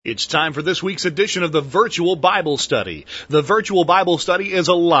It's time for this week's edition of the Virtual Bible Study. The Virtual Bible Study is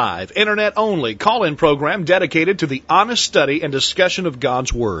a live, internet-only call-in program dedicated to the honest study and discussion of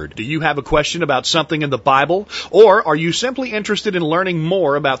God's Word. Do you have a question about something in the Bible? Or are you simply interested in learning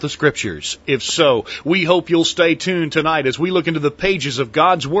more about the Scriptures? If so, we hope you'll stay tuned tonight as we look into the pages of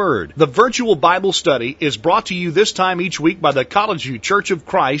God's Word. The Virtual Bible Study is brought to you this time each week by the College View Church of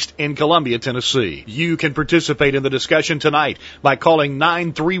Christ in Columbia, Tennessee. You can participate in the discussion tonight by calling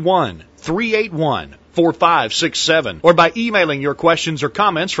 931-381-4567 or by emailing your questions or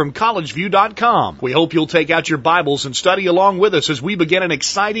comments from collegeview.com. We hope you'll take out your Bibles and study along with us as we begin an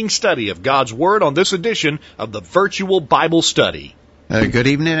exciting study of God's Word on this edition of the Virtual Bible Study. Good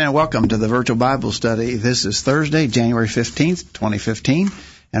evening and welcome to the Virtual Bible Study. This is Thursday, January 15th, 2015,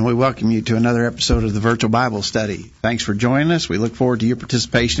 and we welcome you to another episode of the Virtual Bible Study. Thanks for joining us. We look forward to your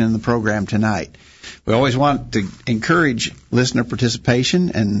participation in the program tonight. We always want to encourage listener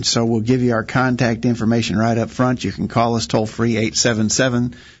participation, and so we'll give you our contact information right up front. You can call us toll-free,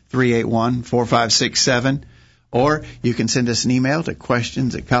 877-381-4567, or you can send us an email to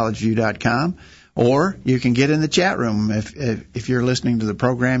questions@collegeview.com, or you can get in the chat room. If you're listening to the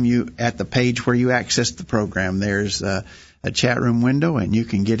program, at the page where you access the program, there's a chat room window, and you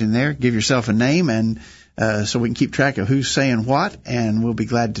can get in there, give yourself a name, and so we can keep track of who's saying what, and we'll be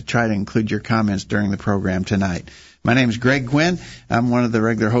glad to try to include your comments during the program tonight. My name is Greg Gwynn. I'm one of the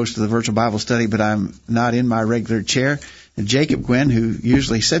regular hosts of the Virtual Bible Study, but I'm not in my regular chair. And Jacob Gwynn, who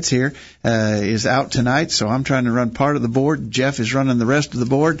usually sits here, is out tonight, so I'm trying to run part of the board. Jeff is running the rest of the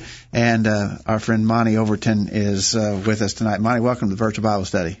board, and our friend Monty Overton is with us tonight. Monty, welcome to the Virtual Bible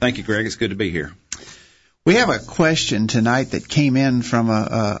Study. Thank you, Greg. It's good to be here. We have a question tonight that came in from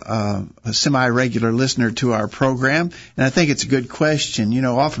a semi-regular listener to our program, and I think it's a good question. You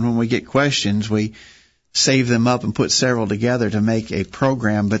know, often when we get questions, we save them up and put several together to make a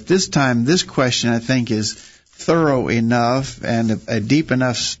program, but this time, this question, I think, is thorough enough and a deep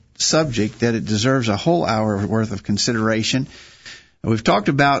enough subject that it deserves a whole hour worth of consideration. We've talked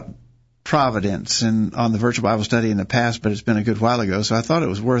about Providence on the Virtual Bible Study in the past, but it's been a good while ago, so I thought it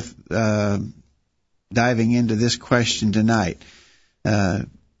was worth diving into this question tonight.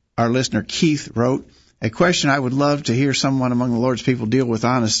 Our listener Keith wrote, "A question I would love to hear someone among the Lord's people deal with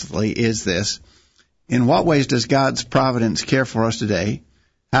honestly is this. In what ways does God's providence care for us today?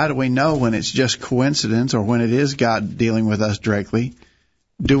 How do we know when it's just coincidence or when it is God dealing with us directly?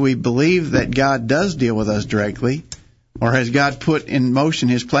 Do we believe that God does deal with us directly, or has God put in motion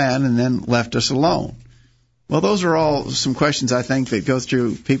His plan and then left us alone?" Well, those are all some questions, I think, that go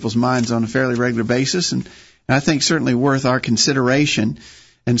through people's minds on a fairly regular basis, and I think certainly worth our consideration.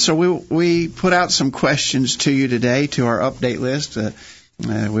 And so we put out some questions to you today to our update list.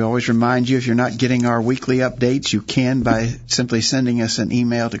 We always remind you, if you're not getting our weekly updates, you can by simply sending us an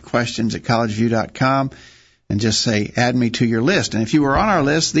email to questions@collegeview.com and just say, add me to your list. And if you were on our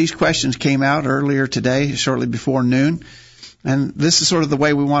list, these questions came out earlier today, shortly before noon. And this is sort of the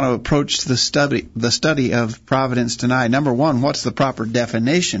way we want to approach the study of providence tonight. Number one, what's the proper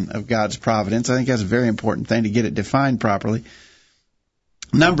definition of God's providence? I think that's a very important thing to get it defined properly.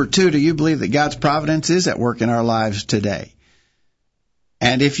 Number two, do you believe that God's providence is at work in our lives today?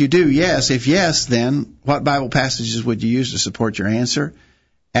 And if you do, yes. If yes, then what Bible passages would you use to support your answer?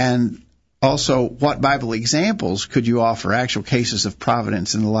 And also, what Bible examples could you offer, actual cases of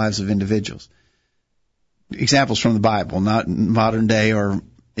providence in the lives of individuals? Examples from the Bible, not modern day or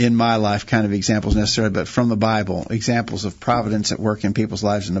in my life kind of examples necessarily, but from the Bible, examples of providence at work in people's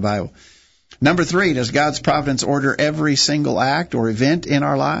lives in the Bible. Number three, does God's providence order every single act or event in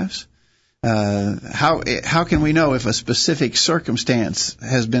our lives? How can we know if a specific circumstance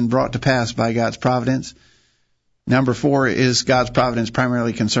has been brought to pass by God's providence? Number four, is God's providence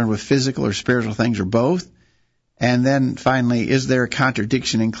primarily concerned with physical or spiritual things or both? And then finally, is there a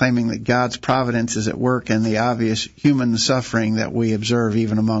contradiction in claiming that God's providence is at work in the obvious human suffering that we observe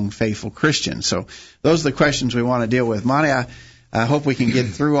even among faithful Christians? So those are the questions we want to deal with. Monty, I hope we can get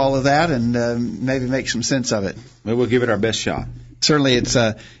through all of that and maybe make some sense of it. Well, we'll give it our best shot. Certainly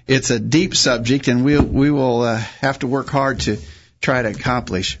it's a deep subject, and we will have to work hard to try to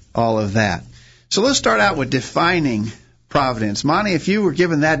accomplish all of that. So let's start out with defining providence. Monty, if you were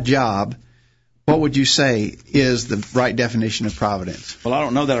given that job, what would you say is the right definition of providence? Well, I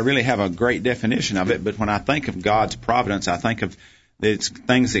don't know that I really have a great definition of it, but when I think of God's providence, I think of it's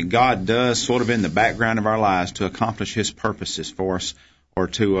things that God does sort of in the background of our lives to accomplish His purposes for us, or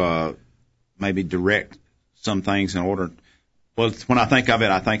to maybe direct some things in order. Well, when I think of it,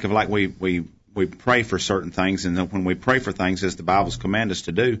 I think of like we pray for certain things, and when we pray for things, as the Bible's command us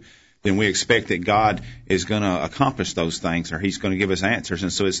to do, then we expect that God is going to accomplish those things, or He's going to give us answers.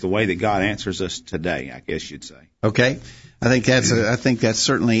 And so it's the way that God answers us today, I guess you'd say. Okay. I think that's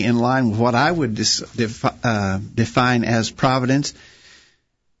certainly in line with what I would define as providence.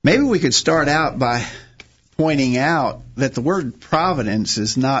 Maybe we could start out by pointing out that the word providence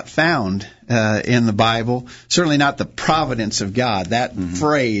is not found in the Bible. Certainly not the providence of God. That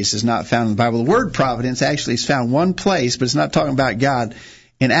phrase is not found in the Bible. The word providence actually is found one place, but it's not talking about God.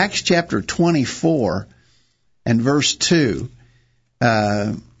 In Acts chapter 24 and verse 2,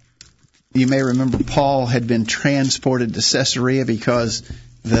 you may remember Paul had been transported to Caesarea because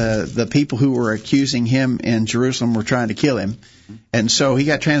the people who were accusing him in Jerusalem were trying to kill him. And so he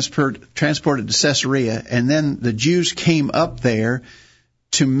got transported to Caesarea, and then the Jews came up there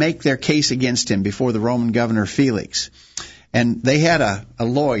to make their case against him before the Roman governor Felix. And they had a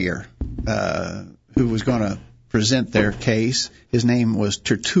lawyer who was going to present their case. His name was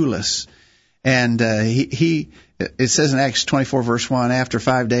Tertullus. And it says in Acts 24, verse 1, after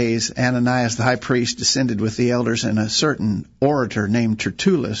 5 days, Ananias the high priest descended with the elders and a certain orator named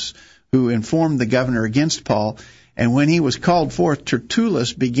Tertullus, who informed the governor against Paul. And when he was called forth,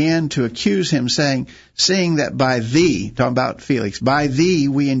 Tertullus began to accuse him, saying, seeing that by thee, talking about Felix, by thee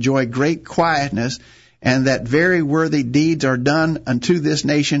we enjoy great quietness, and that very worthy deeds are done unto this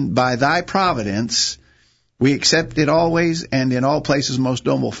nation by thy providence, we accept it always and in all places, most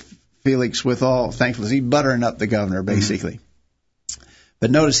noble Felix, with all thankfulness. He's buttering up the governor, basically.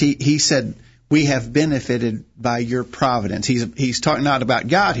 But notice he said, we have benefited by your providence. He's talking not about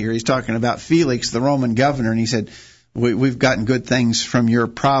God here. He's talking about Felix, the Roman governor, and he said, we've gotten good things from your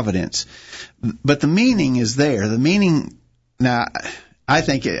providence. But the meaning is there. The meaning, now, I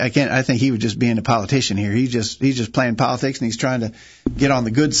think he was just being a politician here. He's just playing politics, and he's trying to get on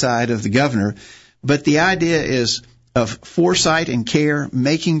the good side of the governor. But the idea is of foresight and care,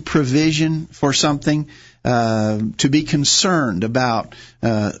 making provision for something, to be concerned about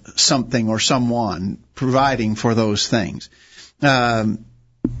something or someone, providing for those things.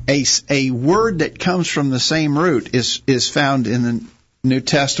 A word that comes from the same root is found in the New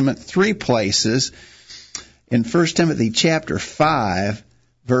Testament 3 places. In 1 Timothy chapter 5,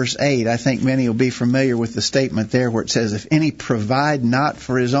 verse 8, I think many will be familiar with the statement there where it says, if any provide not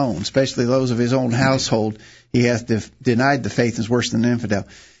for his own, especially those of his own household, he hath denied the faith and is worse than an infidel.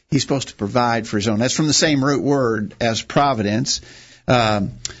 He's supposed to provide for his own. That's from the same root word as providence.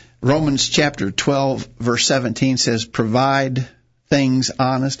 Romans chapter 12, verse 17 says, provide things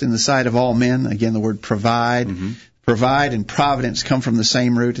honest in the sight of all men. Again, the word provide. Provide and providence come from the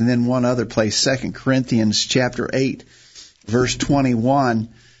same root. And then one other place, 2 Corinthians chapter 8, verse 21,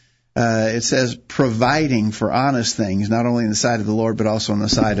 it says, providing for honest things, not only in the sight of the Lord, but also in the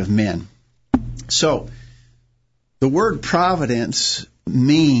sight of men. So, the word providence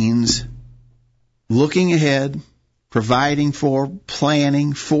means looking ahead, providing for,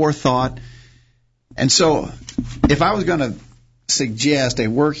 planning, forethought. And so, if I was going to suggest a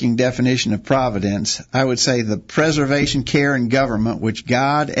working definition of providence, I would say the preservation, care, and government which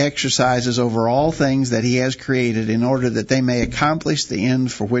God exercises over all things that He has created in order that they may accomplish the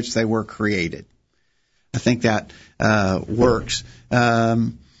end for which they were created. I think that works.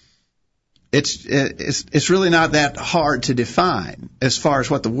 It's really not that hard to define as far as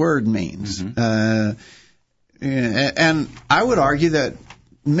what the word means. And I would argue that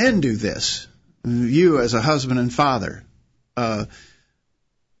men do this. You as a husband and father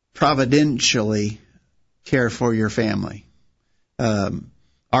providentially care for your family.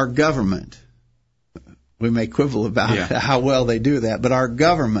 Our government, we may quibble about how well they do that, but our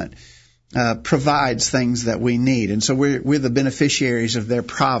government provides things that we need. And so we're the beneficiaries of their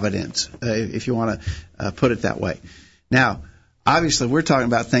providence, if you want to put it that way. Now, obviously, we're talking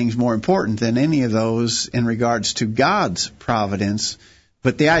about things more important than any of those in regards to God's providence,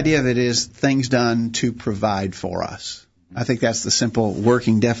 but the idea of it is things done to provide for us. I think that's the simple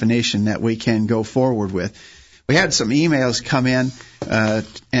working definition that we can go forward with. We had some emails come in,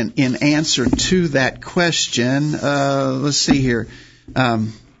 and in answer to that question, let's see here.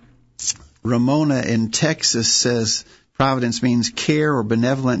 Ramona in Texas says providence means care or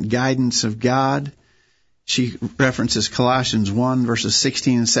benevolent guidance of God. She references Colossians 1, verses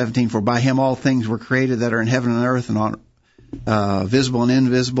 16 and 17, for by Him all things were created that are in heaven and earth and on visible and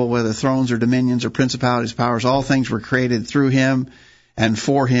invisible, whether thrones or dominions or principalities, powers, all things were created through Him and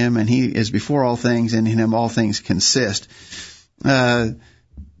for Him, and He is before all things, and in Him all things consist.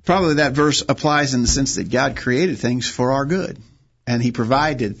 Probably that verse applies in the sense that God created things for our good, and He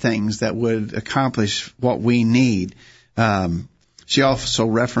provided things that would accomplish what we need. She also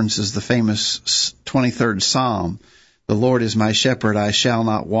references the famous 23rd Psalm. The Lord is my shepherd, I shall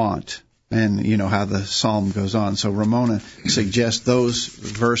not want. And you know how the psalm goes on. So Ramona suggests those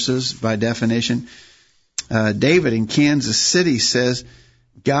verses by definition. David in Kansas City says,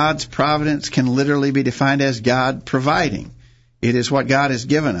 God's providence can literally be defined as God providing. It is what God has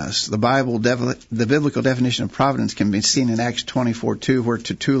given us. The biblical definition of providence can be seen in Acts 24:2, where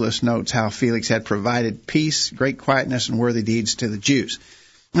Tertullus notes how Felix had provided peace, great quietness, and worthy deeds to the Jews.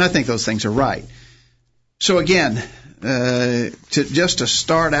 And I think those things are right. So again, to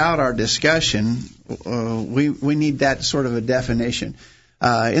start out our discussion, we need that sort of a definition.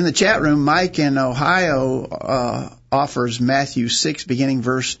 In the chat room, Mike in Ohio offers Matthew 6, beginning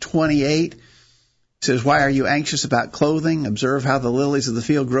verse 28. It says, why are you anxious about clothing? Observe how the lilies of the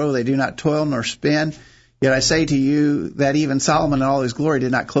field grow. They do not toil nor spin. Yet I say to you that even Solomon in all his glory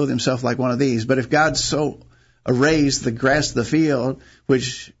did not clothe himself like one of these. But if God so arrays the grass of the field,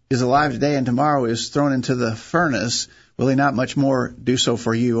 which is alive today and tomorrow is thrown into the furnace, will he not much more do so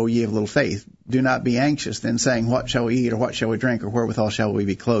for you, O ye of little faith? Do not be anxious, then saying, what shall we eat, or what shall we drink, or wherewithal shall we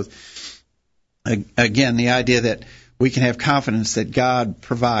be clothed? Again, the idea that we can have confidence that God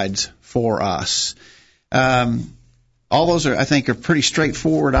provides for us. All those are, I think, are pretty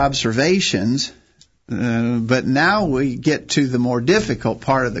straightforward observations. But now we get to the more difficult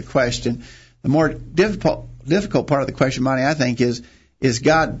part of the question. The more difficult part of the question, Monty, I think, is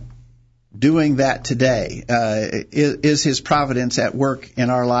God doing that today? Is His providence at work in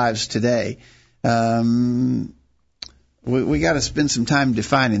our lives today? We got to spend some time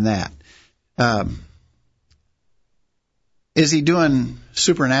defining that. Is He doing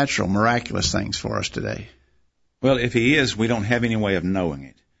supernatural, miraculous things for us today? Well, if He is, we don't have any way of knowing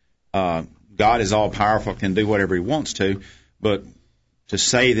it. God is all-powerful, can do whatever He wants to, but to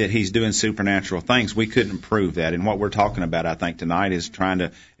say that He's doing supernatural things, we couldn't prove that. And what we're talking about, I think, tonight is trying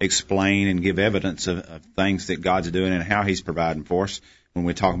to explain and give evidence of things that God's doing and how He's providing for us when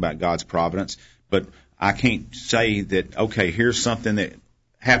we talk about God's providence. But I can't say that, okay, here's something that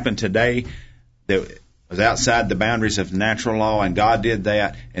happened today that was outside the boundaries of natural law, and God did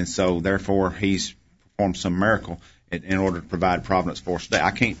that, and so therefore He's performed some miracle in order to provide providence for us today.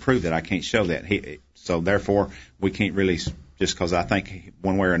 I can't prove that. I can't show that. So therefore, we can't really, just because I think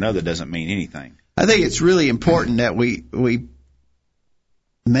one way or another doesn't mean anything. I think it's really important that we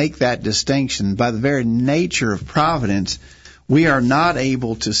make that distinction. By the very nature of providence, we are not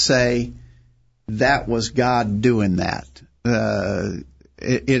able to say that was God doing that.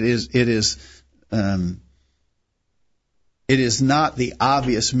 It is not the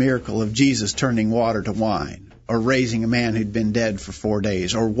obvious miracle of Jesus turning water to wine, or raising a man who'd been dead for 4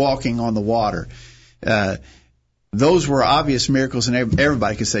 days, or walking on the water. Those were obvious miracles, and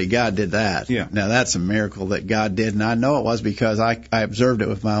everybody could say God did that. Yeah. Now, that's a miracle that God did, and I know it was because I observed it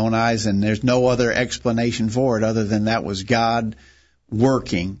with my own eyes, and there's no other explanation for it other than that was God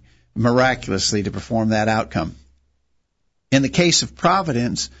working miraculously to perform that outcome. In the case of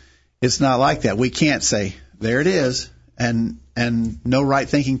providence, it's not like that. We can't say, there it is, and no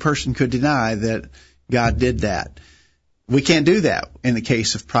right-thinking person could deny that God did that. We can't do that in the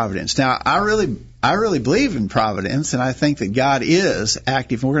case of providence. Now, I really believe in providence, and I think that God is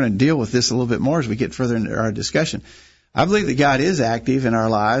active. And we're going to deal with this a little bit more as we get further into our discussion. I believe that God is active in our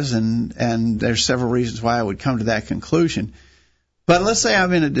lives, and there's several reasons why I would come to that conclusion. But let's say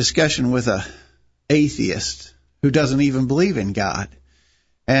I'm in a discussion with an atheist who doesn't even believe in God.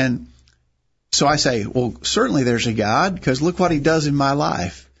 And so I say, well, certainly there's a God, because look what He does in my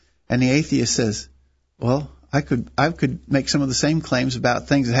life. And the atheist says, well, I could make some of the same claims about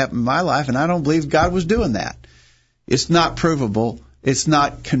things that happened in my life, and I don't believe God was doing that. It's not provable. It's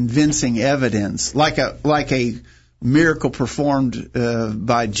not convincing evidence. Like a miracle performed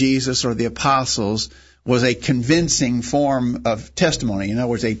by Jesus or the apostles was a convincing form of testimony. In other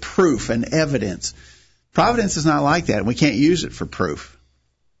words, a proof, an evidence. Providence is not like that, and we can't use it for proof.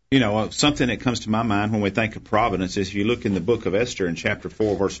 You know, something that comes to my mind when we think of providence is if you look in the book of Esther in chapter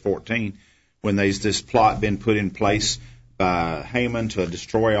 4, verse 14, when there's this plot been put in place by Haman to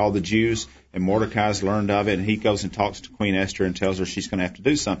destroy all the Jews, and Mordecai's learned of it, and he goes and talks to Queen Esther and tells her she's going to have to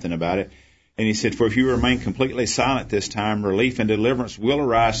do something about it. And he said, for if you remain completely silent this time, relief and deliverance will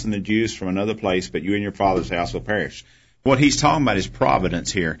arise from the Jews from another place, but you and your father's house will perish. What he's talking about is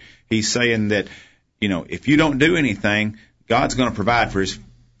providence here. He's saying that, you know, if you don't do anything, God's going to provide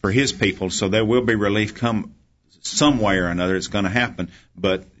for his people, so there will be relief come some way or another. It's going to happen,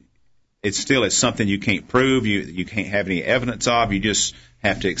 but it's something you can't prove. You can't have any evidence of. You just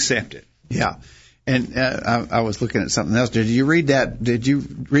have to accept it. Yeah. And I was looking at something else. Did you read that? Did you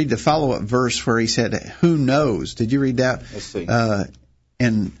read the follow-up verse where he said, who knows? Did you read that? Let's see.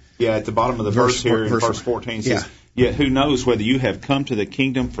 Yeah, at the bottom of the verse here, in verse 14, says, Yet who knows whether you have come to the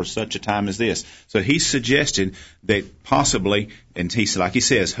kingdom for such a time as this. So he's suggesting that possibly, and like he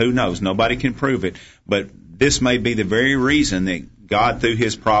says, who knows? Nobody can prove it, but this may be the very reason that God, through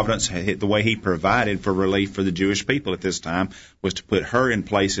his providence, the way he provided for relief for the Jewish people at this time, was to put her in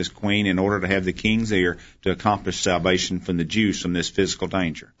place as queen in order to have the king's ear to accomplish salvation from the Jews from this physical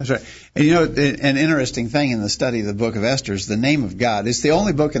danger. That's right. And you know, an interesting thing in the study of the book of Esther is the name of God. It's the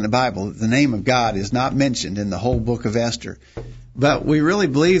only book in the Bible that the name of God is not mentioned in the whole book of Esther. But we really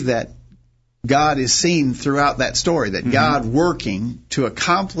believe that God is seen throughout that story, that God working to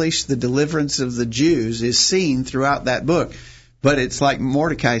accomplish the deliverance of the Jews is seen throughout that book. But it's like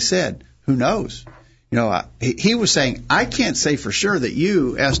Mordecai said, who knows? You know, he was saying, I can't say for sure that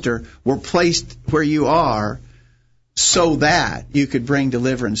you, Esther, were placed where you are so that you could bring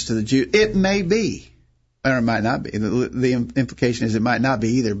deliverance to the Jews. It may be, or it might not be. The implication is it might not be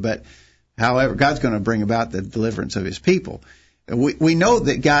either. But, however, God's going to bring about the deliverance of his people. We know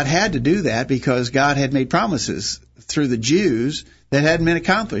that God had to do that because God had made promises through the Jews that hadn't been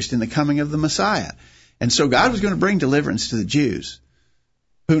accomplished in the coming of the Messiah. And so God was going to bring deliverance to the Jews.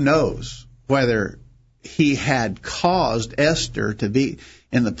 Who knows whether he had caused Esther to be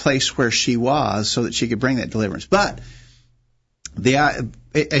in the place where she was so that she could bring that deliverance. But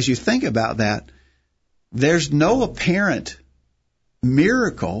as you think about that, there's no apparent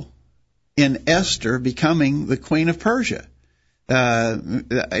miracle in Esther becoming the queen of Persia.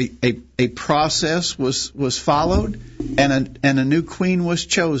 A process was followed, and a new queen was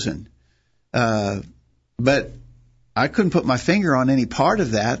chosen. But I couldn't put my finger on any part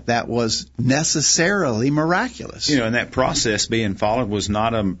of that was necessarily miraculous. You know, and that process being followed was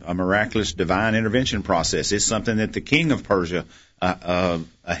not a miraculous divine intervention process. It's something that the king of Persia,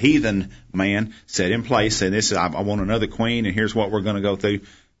 a heathen man, set in place. Said, "This is I want another queen, and here's what we're going to go through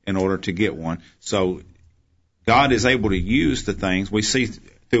in order to get one." So God is able to use the things we see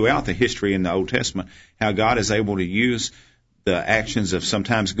throughout the history in the Old Testament, how God is able to use the actions of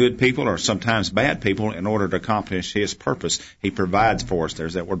sometimes good people or sometimes bad people in order to accomplish his purpose. He provides for us.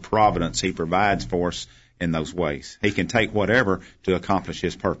 There's that word providence. He provides for us in those ways. He can take whatever to accomplish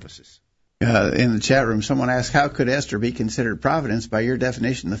his purposes. In the chat room, someone asked, how could Esther be considered providence? By your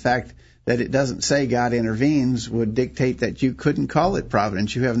definition, the fact that it doesn't say God intervenes would dictate that you couldn't call it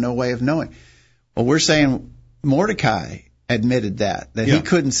providence. You have no way of knowing. Well, we're saying Mordecai admitted that he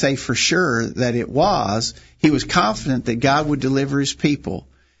couldn't say for sure that it was. He was confident that God would deliver his people.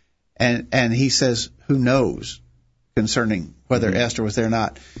 And he says, who knows concerning whether Esther was there or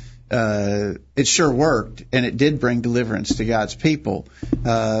not. It sure worked, and it did bring deliverance to God's people.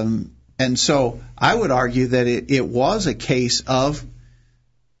 And so I would argue that it was a case of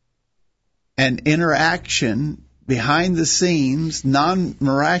an interaction behind the scenes,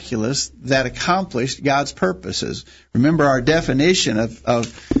 non-miraculous, that accomplished God's purposes. Remember, our definition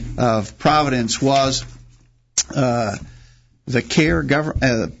of providence was the care,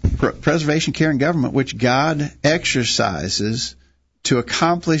 preservation, care, and government which God exercises to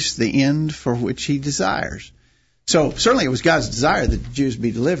accomplish the end for which he desires. So certainly it was God's desire that the Jews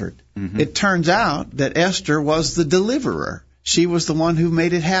be delivered. Mm-hmm. It turns out that Esther was the deliverer. She was the one who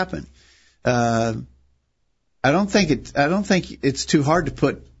made it happen. I don't think it's too hard to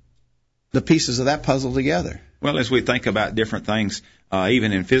put the pieces of that puzzle together. Well, as we think about different things,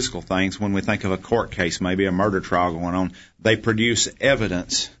 even in physical things, when we think of a court case, maybe a murder trial going on, they produce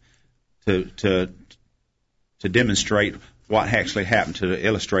evidence to demonstrate what actually happened, to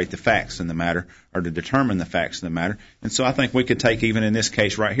illustrate the facts in the matter or to determine the facts in the matter. And so I think we could take, even in this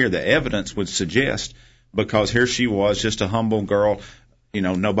case right here, the evidence would suggest, because here she was, just a humble girl,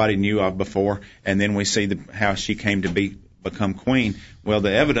 nobody knew of before, and then we see how she came to become queen. Well,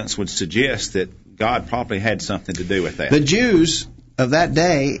 the evidence would suggest that God probably had something to do with that. The Jews of that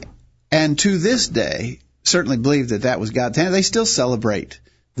day, and to this day, certainly believe that was God's hand. They still celebrate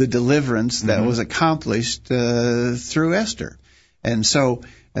the deliverance that was accomplished through Esther. And so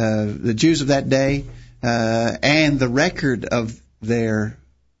the Jews of that day and the record of their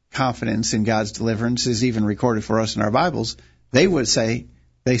confidence in God's deliverance is even recorded for us in our Bibles. They would say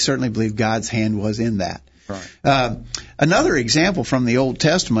they certainly believe God's hand was in that. Right. Another example from the Old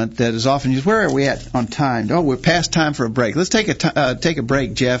Testament that is often used. Where are we at on time? Oh, we're past time for a break. Let's take a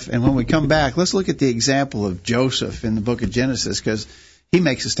break, Jeff, and when we come back, let's look at the example of Joseph in the book of Genesis, because he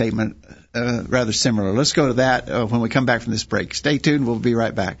makes a statement rather similar. Let's go to that when we come back from this break. Stay tuned. We'll be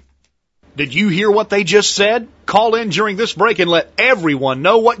right back. Did you hear what they just said? Call in during this break and let everyone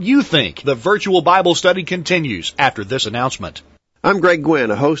know what you think. The virtual Bible study continues after this announcement. I'm Greg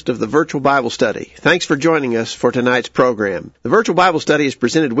Gwynn, a host of the Virtual Bible Study. Thanks for joining us for tonight's program. The Virtual Bible Study is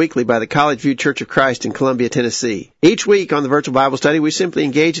presented weekly by the College View Church of Christ in Columbia, Tennessee. Each week on the Virtual Bible Study, we simply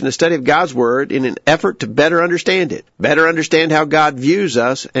engage in a study of God's Word in an effort to better understand it, better understand how God views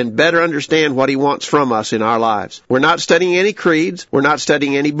us, and better understand what He wants from us in our lives. We're not studying any creeds. We're not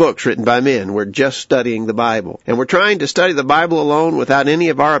studying any books written by men. We're just studying the Bible. And we're trying to study the Bible alone without any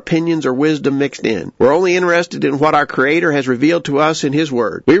of our opinions or wisdom mixed in. We're only interested in what our Creator has revealed to us in His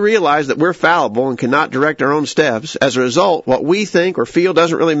Word. We realize that we're fallible and cannot direct our own steps. As a result, what we think or feel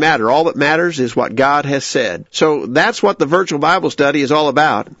doesn't really matter. All that matters is what God has said. So that's what the Virtual Bible Study is all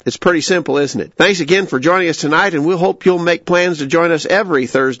about. It's pretty simple, isn't it? Thanks again for joining us tonight, and we'll hope you'll make plans to join us every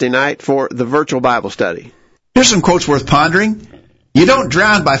Thursday night for the Virtual Bible Study. Here's some quotes worth pondering. You don't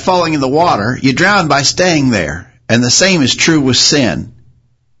drown by falling in the water. You drown by staying there. And the same is true with sin.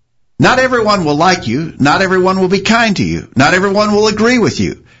 Not everyone will like you. Not everyone will be kind to you. Not everyone will agree with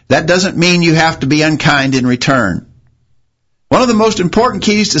you. That doesn't mean you have to be unkind in return. One of the most important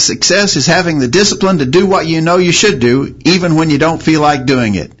keys to success is having the discipline to do what you know you should do, even when you don't feel like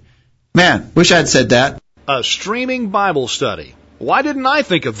doing it. Man, wish I'd said that. A streaming Bible study. Why didn't I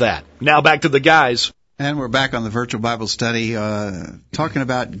think of that? Now back to the guys. And we're back on the Virtual Bible Study talking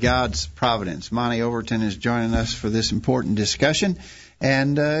about God's providence. Monty Overton is joining us for this important discussion.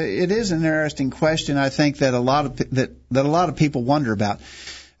 And it is an interesting question, I think, that a lot of people wonder about.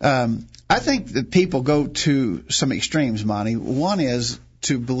 I think that people go to some extremes, Monty. One is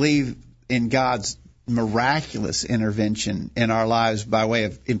to believe in God's miraculous intervention in our lives by way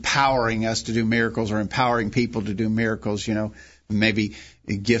of empowering us to do miracles or empowering people to do miracles, maybe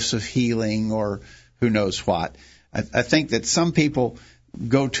gifts of healing or who knows what. I think that some people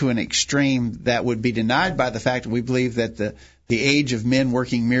go to an extreme that would be denied by the fact that we believe that the age of men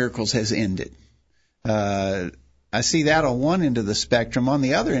working miracles has ended. I see that on one end of the spectrum. On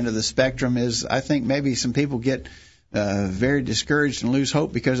the other end of the spectrum is I think maybe some people get very discouraged and lose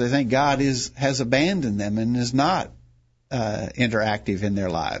hope because they think God has abandoned them and is not interactive in their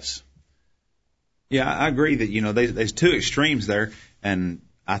lives. Yeah, I agree that, there's two extremes there, and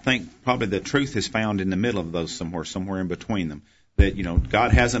I think probably the truth is found in the middle of those somewhere in between them. That,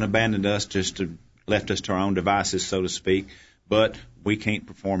 God hasn't abandoned us, left us to our own devices, so to speak, but we can't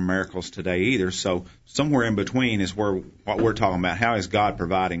perform miracles today either. So somewhere in between is what we're talking about. How is God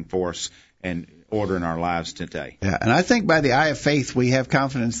providing for us and ordering our lives today? Yeah, and I think by the eye of faith we have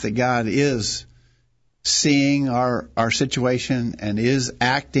confidence that God is seeing our situation and is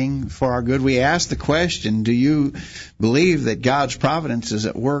acting for our good. We ask the question, do you believe that God's providence is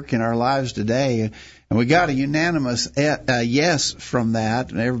at work in our lives today? And we got a unanimous yes from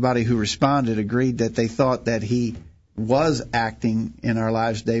that, and everybody who responded agreed that they thought that He was acting in our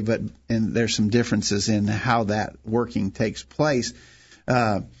lives today, and there's some differences in how that working takes place.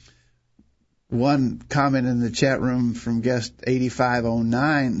 One comment in the chat room from guest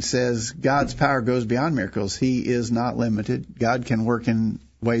 8509 says, God's power goes beyond miracles. He is not limited. God can work in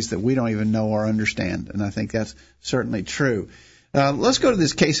ways that we don't even know or understand, and I think that's certainly true. Let's go to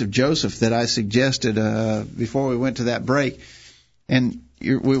this case of Joseph that I suggested before we went to that break. And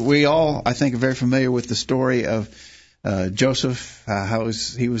we all, I think, are very familiar with the story of Joseph, how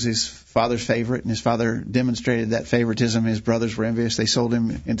he was his father's favorite, and his father demonstrated that favoritism. His brothers were envious. They sold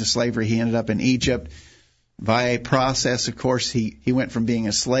him into slavery. He ended up in Egypt. By a process, of course, he went from being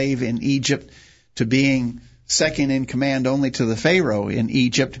a slave in Egypt to being second in command only to the Pharaoh in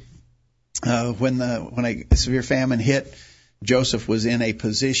Egypt. When a severe famine hit, Joseph was in a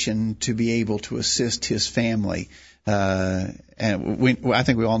position to be able to assist his family. And I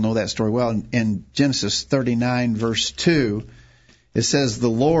think we all know that story well. In Genesis 39, verse 2, it says, the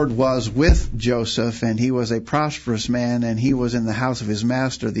Lord was with Joseph, and he was a prosperous man, and he was in the house of his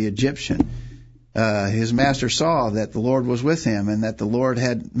master, the Egyptian. His master saw that the Lord was with him, and that the Lord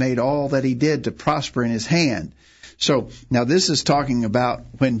had made all that he did to prosper in his hand. So now this is talking about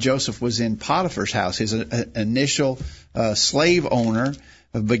when Joseph was in Potiphar's house, his initial slave owner,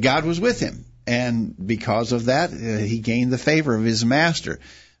 but God was with him. And because of that, he gained the favor of his master.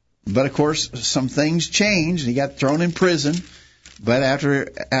 But, of course, some things changed. He got thrown in prison. But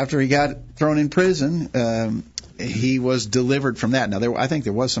after he got thrown in prison, he was delivered from that. Now, I think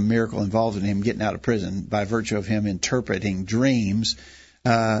there was some miracle involved in him getting out of prison by virtue of him interpreting dreams.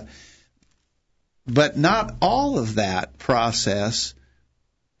 But not all of that process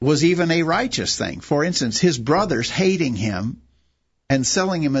was even a righteous thing. For instance, his brothers hating him and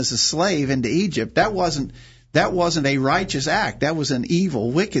selling him as a slave into Egypt, that wasn't a righteous act. That was an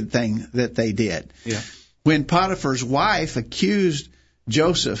evil, wicked thing that they did. Yeah. When Potiphar's wife accused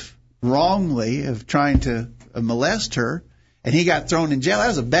Joseph wrongly of trying to molest her, and he got thrown in jail. That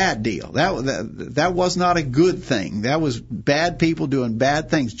was a bad deal. That was not a good thing. That was bad people doing bad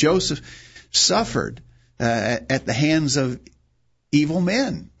things. Joseph suffered at the hands of evil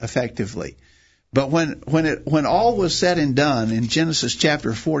men, effectively. But when all was said and done, in Genesis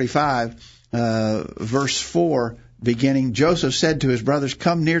chapter 45, verse 4, beginning, Joseph said to his brothers,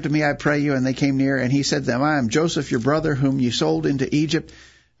 "Come near to me, I pray you." And they came near, and he said to them, "I am Joseph, your brother, whom you sold into Egypt.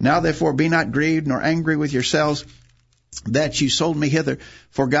 Now therefore be not grieved nor angry with yourselves that you sold me hither,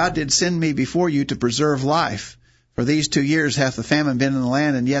 for God did send me before you to preserve life. For these 2 years hath the famine been in the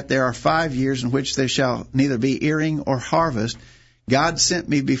land, and yet there are 5 years in which there shall neither be earing or harvest. God sent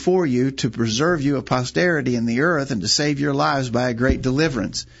me before you to preserve you a posterity in the earth and to save your lives by a great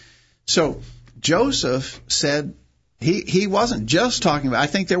deliverance." So Joseph said he wasn't just talking about, I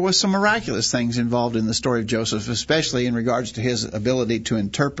think there was some miraculous things involved in the story of Joseph, especially in regards to his ability to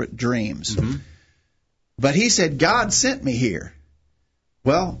interpret dreams. Mm-hmm. But he said, God sent me here.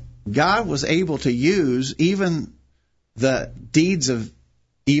 Well, God was able to use even the deeds of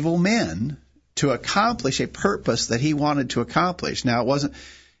evil men to accomplish a purpose that he wanted to accomplish. Now,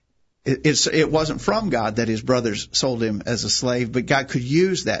 it wasn't from God that his brothers sold him as a slave, but God could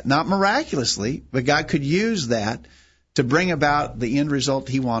use that, not miraculously, but God could use that to bring about the end result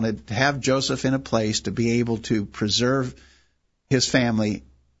he wanted, to have Joseph in a place to be able to preserve his family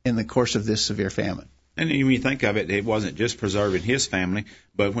in the course of this severe famine. And when you think of it, it wasn't just preserving his family,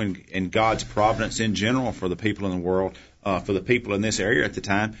 but when in God's providence in general for the people in the world, for the people in this area at the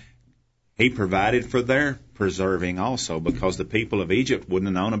time, he provided for their preserving also, because the people of Egypt wouldn't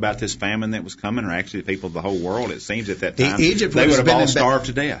have known about this famine that was coming, or actually the people of the whole world, it seems, at that time. They would have all starved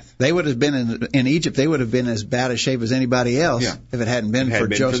to death. They would have been in Egypt. They would have been as bad a shape as anybody else if it hadn't been for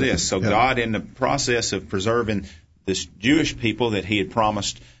Joseph. For this. So God, in the process of preserving this Jewish people that he had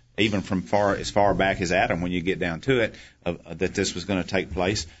promised, even from as far back as Adam, when you get down to it, that this was going to take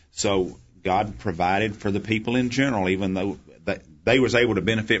place. So God provided for the people in general, even though they was able to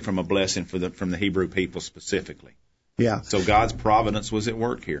benefit from a blessing from the Hebrew people specifically. Yeah. So God's providence was at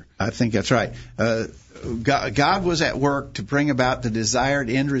work here. I think that's right. God was at work to bring about the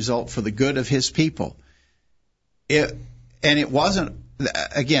desired end result for the good of his people. And it wasn't,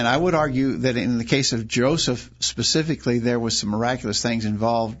 again, I would argue that in the case of Joseph specifically, there was some miraculous things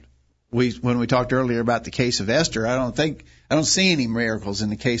involved. When we talked earlier about the case of Esther, I don't see any miracles in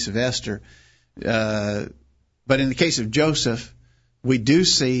the case of Esther. But in the case of Joseph, we do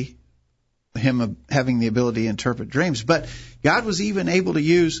see him having the ability to interpret dreams. But God was even able to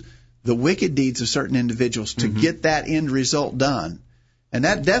use the wicked deeds of certain individuals to get that end result done. And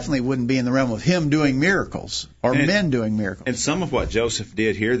that definitely wouldn't be in the realm of him doing miracles or men doing miracles. And some of what Joseph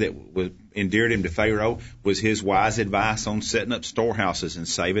did here that endeared him to Pharaoh was his wise advice on setting up storehouses and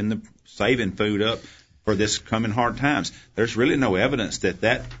saving food up for this coming hard times. There's really no evidence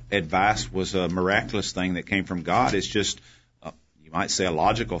that advice was a miraculous thing that came from God. It's just, you might say, a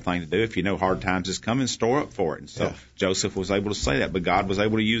logical thing to do. If you know hard times is coming, store up for it. And so Joseph was able to say that, but God was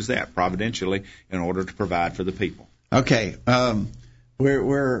able to use that providentially in order to provide for the people. Okay.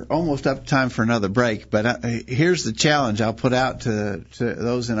 We're almost up to time for another break, but here's the challenge I'll put out to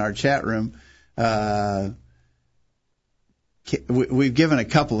those in our chat room. We've given a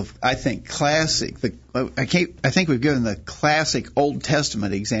couple of, I think, classic. I think we've given the classic Old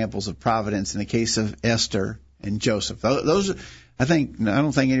Testament examples of providence in the case of Esther and Joseph. Those, I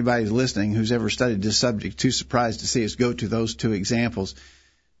don't think anybody's listening who's ever studied this subject too surprised to see us go to those two examples.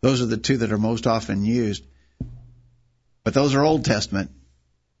 Those are the two that are most often used. But those are Old Testament.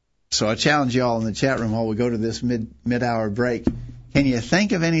 So I challenge you all in the chat room while we go to this mid-hour break. Can you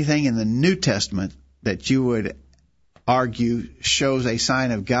think of anything in the New Testament that you would argue shows a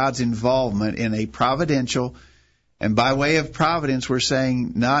sign of God's involvement in a providential, and by way of providence we're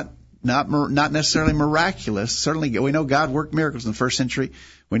saying not necessarily miraculous. Certainly we know God worked miracles in the first century.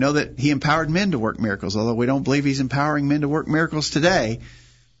 We know that he empowered men to work miracles, although we don't believe he's empowering men to work miracles today.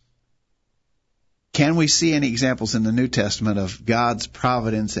 Can we see any examples in the New Testament of God's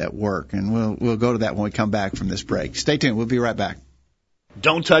providence at work? And we'll go to that when we come back from this break. Stay tuned. We'll be right back.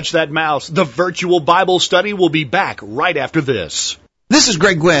 Don't touch that mouse. The virtual Bible study will be back right after this. This is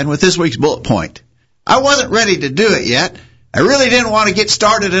Greg Gwynn with this week's bullet point. I wasn't ready to do it yet. I really didn't want to get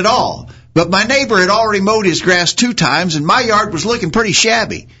started at all. But my neighbor had already mowed his grass 2 times, and my yard was looking pretty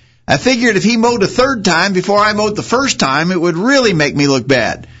shabby. I figured if he mowed a 3rd time before I mowed the first time, it would really make me look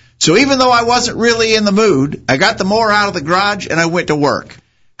bad. So even though I wasn't really in the mood, I got the mower out of the garage and I went to work.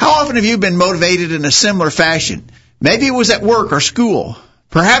 How often have you been motivated in a similar fashion? Maybe it was at work or school.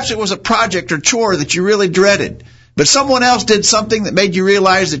 Perhaps it was a project or chore that you really dreaded, but someone else did something that made you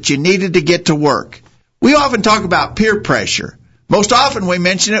realize that you needed to get to work. We often talk about peer pressure. Most often we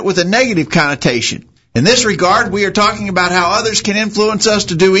mention it with a negative connotation. In this regard, we are talking about how others can influence us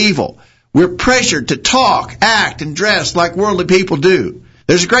to do evil. We're pressured to talk, act, and dress like worldly people do.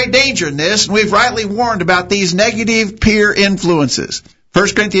 There's a great danger in this, and we've rightly warned about these negative peer influences.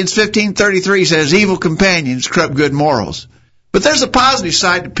 1 Corinthians 15:33 says, evil companions corrupt good morals. But there's a positive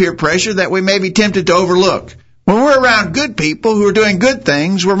side to peer pressure that we may be tempted to overlook. When we're around good people who are doing good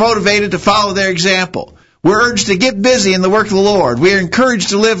things, we're motivated to follow their example. We're urged to get busy in the work of the Lord. We are encouraged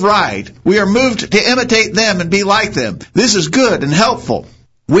to live right. We are moved to imitate them and be like them. This is good and helpful.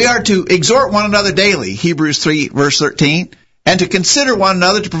 We are to exhort one another daily, Hebrews 3, verse 13, and to consider one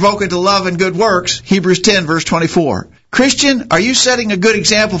another to provoke into love and good works, Hebrews 10, verse 24. Christian, are you setting a good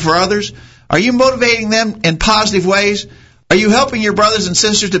example for others? Are you motivating them in positive ways? Are you helping your brothers and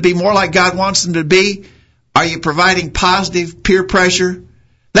sisters to be more like God wants them to be? Are you providing positive peer pressure?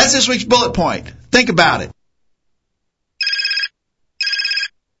 That's this week's bullet point. Think about it.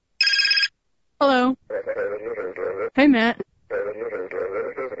 Hello. Hey, Matt.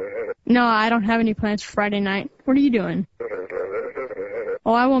 No, I don't have any plans for Friday night. What are you doing?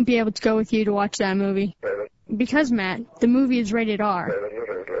 Oh, I won't be able to go with you to watch that movie. Because, Matt, the movie is rated R.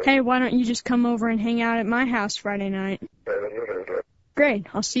 Hey, why don't you just come over and hang out at my house Friday night? Great,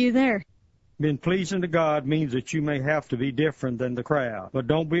 I'll see you there. Being pleasing to God means that you may have to be different than the crowd, but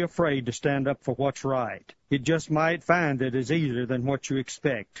don't be afraid to stand up for what's right. You just might find that it's easier than what you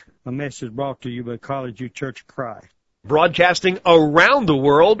expect. A message brought to you by College View Church of Christ. Broadcasting around the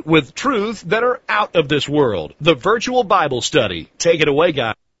world with truths that are out of this world. The Virtual Bible Study. Take it away,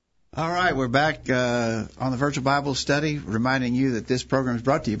 guys. All right, we're back on the Virtual Bible Study, reminding you that this program is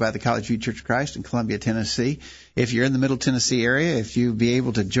brought to you by the College View Church of Christ in Columbia, Tennessee. If you're in the Middle Tennessee area, if you'd be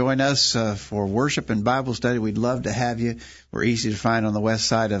able to join us for worship and Bible study, we'd love to have you. We're easy to find on the west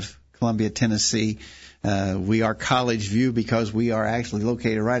side of Columbia, Tennessee. We are College View because we are actually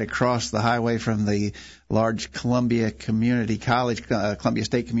located right across the highway from the large Columbia Community College, Columbia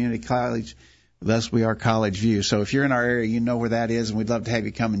State Community College. Thus, we are College View. So if you're in our area, you know where that is, and we'd love to have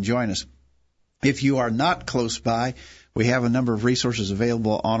you come and join us. If you are not close by, we have a number of resources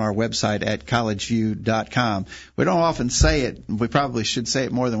available on our website at collegeview.com. We don't often say it. We probably should say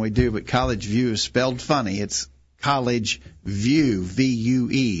it more than we do, but College View is spelled funny. It's College View,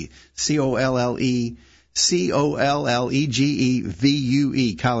 V-U-E, C-O-L-L-E-G-E-V-U-E,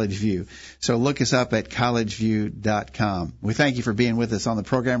 College View. So look us up at collegeview.com. We thank you for being with us on the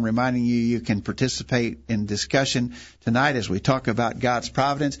program, reminding you you can participate in discussion tonight as we talk about God's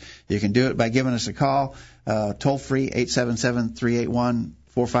providence. You can do it by giving us a call, toll-free,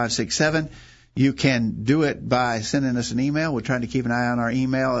 877-381-4567. You can do it by sending us an email. We're trying to keep an eye on our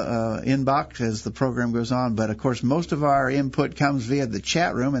email inbox as the program goes on. But, of course, most of our input comes via the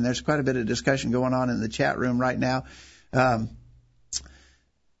chat room, and there's quite a bit of discussion going on in the chat room right now.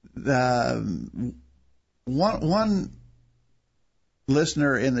 One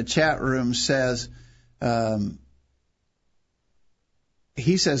listener in the chat room says,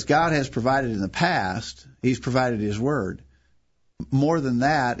 he says God has provided in the past. He's provided His Word. More than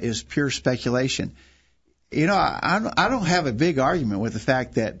that is pure speculation. You know, I don't have a big argument with the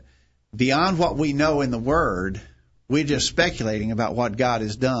fact that beyond what we know in the Word, we're just speculating about what God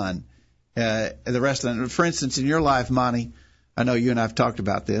has done. The rest of it. For instance, in your life, Monty, I know you and I have talked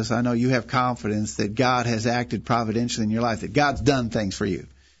about this. I know you have confidence that God has acted providentially in your life, that God's done things for you.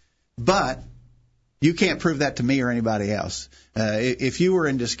 But you can't prove that to me or anybody else. If you were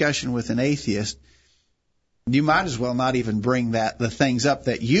in discussion with an atheist, you might as well not even bring the things up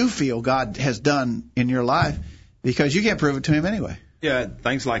that you feel God has done in your life, because you can't prove it to him anyway. Yeah,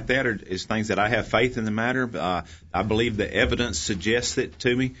 things like that is things that I have faith in the matter. I believe the evidence suggests it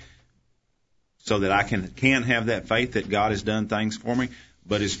to me, so that I can have that faith that God has done things for me.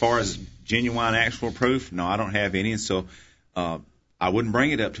 But as far as genuine, actual proof, no, I don't have any. And so I wouldn't bring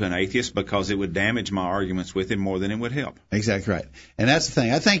it up to an atheist, because it would damage my arguments with him more than it would help. Exactly right. And that's the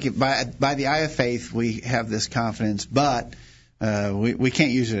thing. I think by the eye of faith, we have this confidence, but we can't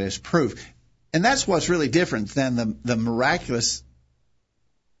use it as proof. And that's what's really different than the miraculous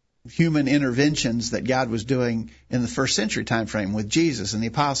human interventions that God was doing in the first century time frame with Jesus and the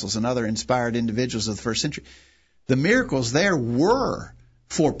apostles and other inspired individuals of the first century. The miracles there were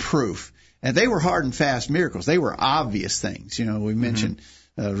for proof. And they were hard and fast miracles. They were obvious things. You know, we mentioned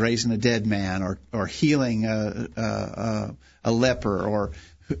raising a dead man or healing a leper, or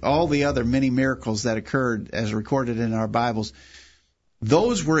all the other many miracles that occurred as recorded in our Bibles.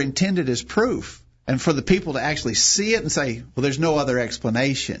 Those were intended as proof, and for the people to actually see it and say, well, there's no other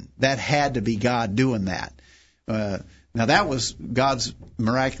explanation. That had to be God doing that. Now, that was God's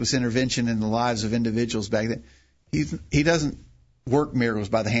miraculous intervention in the lives of individuals back then. He doesn't work miracles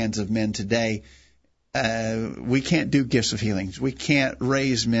by the hands of men today. We can't do gifts of healings. We can't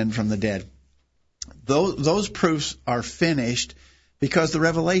raise men from the dead. Those proofs are finished because the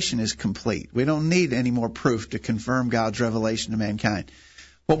revelation is complete. We don't need any more proof to confirm God's revelation to mankind.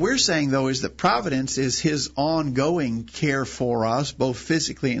 What we're saying, though, is that providence is His ongoing care for us, both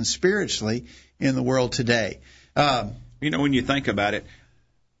physically and spiritually, in the world today. When you think about it,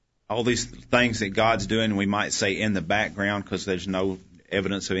 all these things that God's doing, we might say in the background because there's no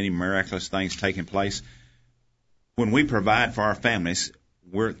evidence of any miraculous things taking place. When we provide for our families,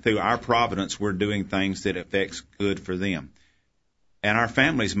 through our providence, we're doing things that affects good for them. And our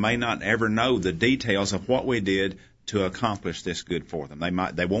families may not ever know the details of what we did to accomplish this good for them.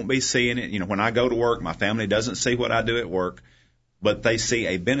 They won't be seeing it. When I go to work, my family doesn't see what I do at work, but they see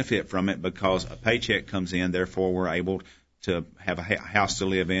a benefit from it because a paycheck comes in. Therefore, we're able to have a house to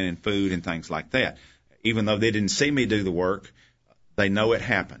live in and food and things like that. Even though they didn't see me do the work, they know it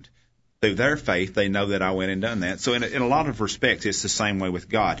happened. Through their faith, they know that I went and done that. So in a lot of respects, it's the same way with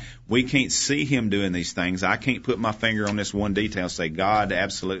God. We can't see Him doing these things. I can't put my finger on this one detail and say, God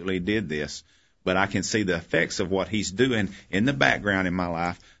absolutely did this. But I can see the effects of what He's doing in the background in my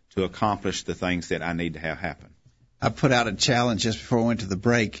life to accomplish the things that I need to have happen. I put out a challenge just before we went to the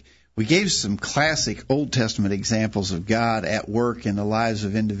break. We gave some classic Old Testament examples of God at work in the lives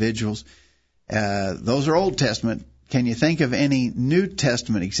of individuals. Those are Old Testament. Can you think of any New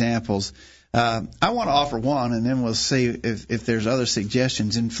Testament examples? I want to offer one, and then we'll see if there's other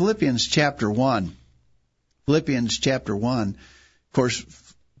suggestions. In Philippians chapter 1, of course,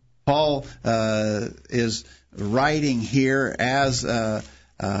 Paul is writing here as a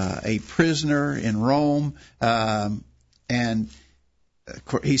prisoner in Rome, and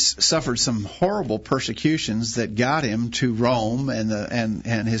he suffered some horrible persecutions that got him to Rome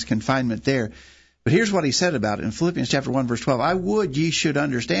and his confinement there. But here's what he said about it in Philippians chapter 1, verse 12. I would ye should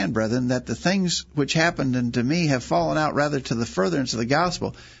understand, brethren, that the things which happened unto me have fallen out rather to the furtherance of the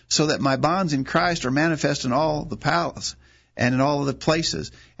gospel, so that my bonds in Christ are manifest in all the palace and in all the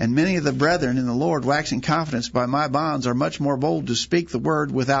places. And many of the brethren in the Lord, waxing confidence by my bonds, are much more bold to speak the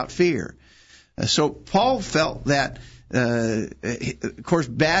word without fear. So Paul felt that, of course,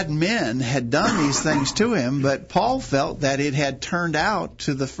 bad men had done these things to him, but Paul felt that it had turned out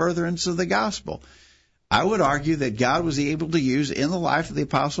to the furtherance of the gospel. I would argue that God was able to use in the life of the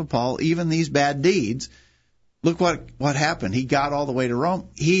Apostle Paul even these bad deeds. Look what happened. He got all the way to Rome.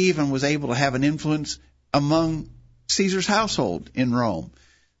 He even was able to have an influence among Caesar's household in Rome.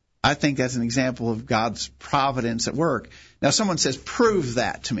 I think that's an example of God's providence at work. Now, someone says, prove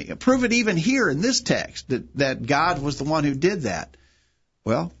that to me. Prove it even here in this text, that God was the one who did that.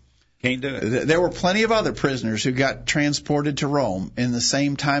 Well, can't do it. There were plenty of other prisoners who got transported to Rome in the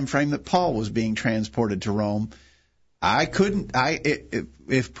same time frame that Paul was being transported to Rome.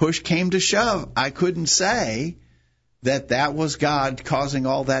 If push came to shove, I couldn't say that was God causing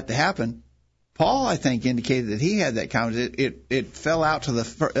all that to happen. Paul, I think, indicated that he had that confidence. It fell out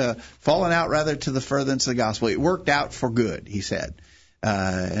to fallen out rather to the furtherance of the gospel. It worked out for good, he said.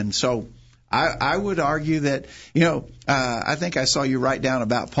 And so I would argue that, I think I saw you write down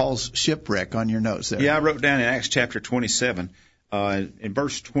about Paul's shipwreck on your notes there. Yeah, I wrote down in Acts chapter 27. In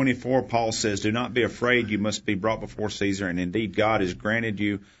verse 24, Paul says, do not be afraid, you must be brought before Caesar, and indeed God has granted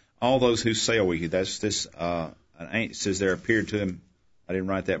you all those who sail with you. That's this, it says there appeared to him. I didn't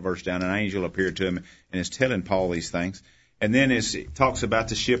write that verse down. An angel appeared to him and is telling Paul these things. And then it talks about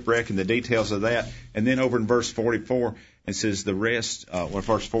the shipwreck and the details of that. And then over in verse 44, it says the rest,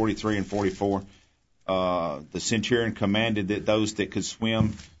 verse 43 and 44, the centurion commanded that those that could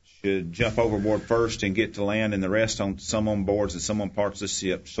swim should jump overboard first and get to land, and the rest some on boards and some on parts of the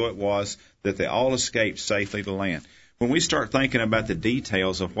ship. So it was that they all escaped safely to land. When we start thinking about the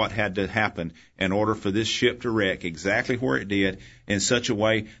details of what had to happen in order for this ship to wreck exactly where it did in such a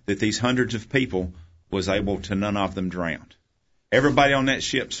way that these hundreds of people was able to none of them drowned. Everybody on that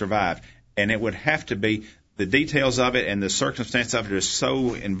ship survived, and it would have to be the details of it and the circumstance of it are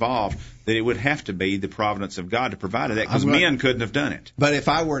so involved that it would have to be the providence of God to provide that, because men couldn't have done it. But if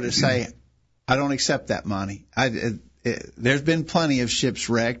I were to say, I don't accept that, Monty. There's been plenty of ships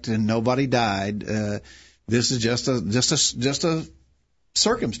wrecked and nobody died. This is just a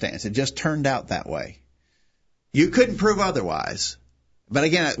circumstance. It just turned out that way. You couldn't prove otherwise. But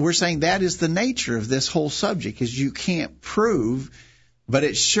again, we're saying that is the nature of this whole subject, is you can't prove, but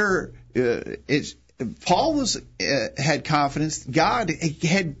it's sure Paul had confidence. God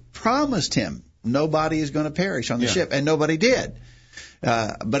had promised him nobody is going to perish on the ship, and nobody did.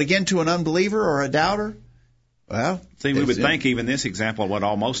 But again, to an unbeliever or a doubter, Well, see, we would think even this example would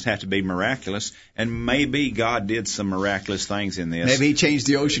almost have to be miraculous, and maybe God did some miraculous things in this. Maybe he changed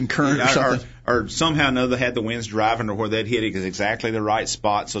the ocean current or something. Or somehow or another had the winds driving or where they'd hit it exactly the right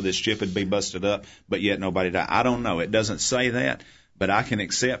spot so this ship would be busted up, but yet nobody died. I don't know. It doesn't say that, but I can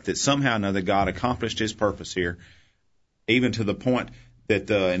accept that somehow or another God accomplished his purpose here, even to the point that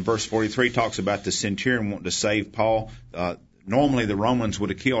in verse 43 talks about the centurion wanting to save Paul. Normally, the Romans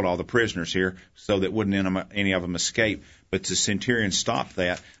would have killed all the prisoners here so that wouldn't any of them escape. But the centurion stopped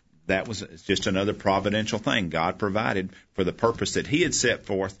that. That was just another providential thing God provided for the purpose that he had set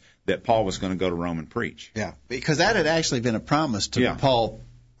forth, that Paul was going to go to Rome and preach. Yeah, because that had actually been a promise to Paul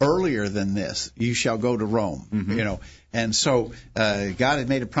earlier than this. You shall go to Rome, Mm-hmm. And so God had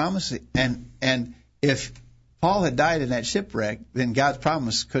made a promise, and if Paul had died in that shipwreck, then God's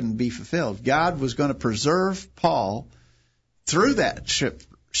promise couldn't be fulfilled. God was going to preserve Paul through that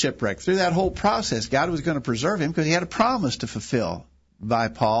shipwreck, through that whole process. God was going to preserve him because he had a promise to fulfill by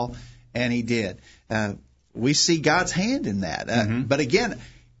Paul, and he did. We see God's hand in that. But again,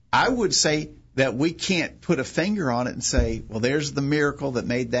 I would say that we can't put a finger on it and say, well, there's the miracle that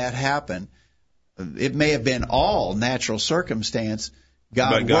made that happen. It may have been all natural circumstance,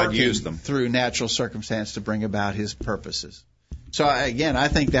 God working used them through natural circumstance to bring about his purposes. So, again, I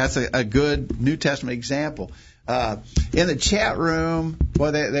think that's a good New Testament example. In the chat room,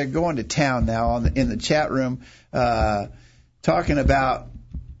 well, they're going to town now in the chat room, talking about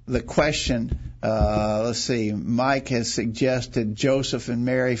the question. Let's see. Mike has suggested Joseph and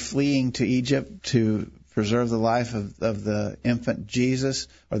Mary fleeing to Egypt to preserve the life of the infant Jesus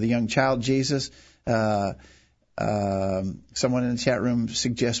or the young child Jesus. Someone in the chat room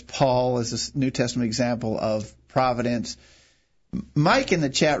suggests Paul as a New Testament example of providence. Mike in the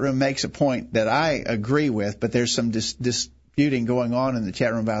chat room makes a point that I agree with, but there's some disputing going on in the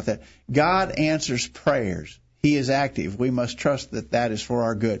chat room about that. God answers prayers. He is active. We must trust that that is for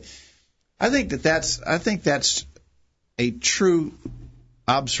our good. I think that's a true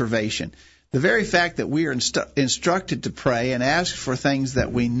observation. The very fact that we are instructed to pray and ask for things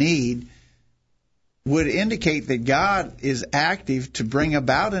that we need would indicate that God is active to bring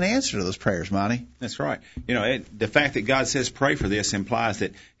about an answer to those prayers, Monty. That's right. The fact that God says pray for this implies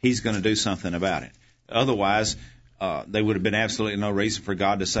that he's going to do something about it. Otherwise, there would have been absolutely no reason for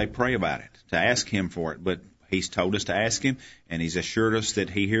God to say pray about it, to ask him for it. But he's told us to ask him, and he's assured us that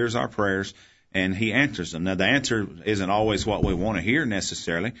he hears our prayers and he answers them. Now, the answer isn't always what we want to hear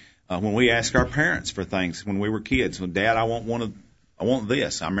necessarily. When we ask our parents for things when we were kids, well, Dad, I want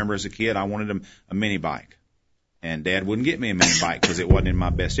this. I remember as a kid I wanted a mini bike, and Dad wouldn't get me a mini bike because it wasn't in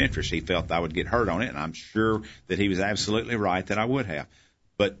my best interest. He felt I would get hurt on it, and I'm sure that he was absolutely right that I would have.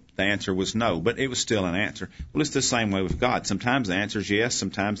 But the answer was no, but it was still an answer. Well, it's the same way with God. Sometimes the answer is yes,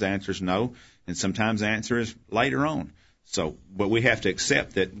 sometimes the answer is no, and sometimes the answer is later on. So, but we have to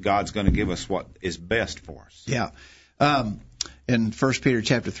accept that God's going to give us what is best for us. Yeah. In 1 Peter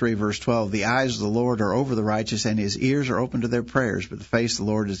chapter 3, verse 12, the eyes of the Lord are over the righteous, and his ears are open to their prayers, but the face of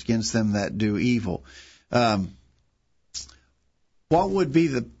the Lord is against them that do evil. What would be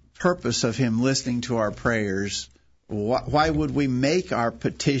the purpose of him listening to our prayers? Why would we make our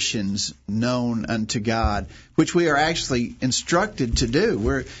petitions known unto God, which we are actually instructed to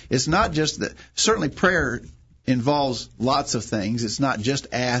do? It's not just that. Certainly prayer involves lots of things. It's not just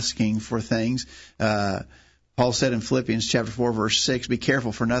asking for things. Paul said in Philippians chapter 4, verse 6, be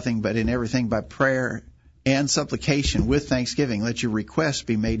careful for nothing, but in everything by prayer and supplication with thanksgiving, let your requests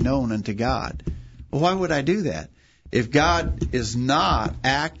be made known unto God. Well, why would I do that? If God is not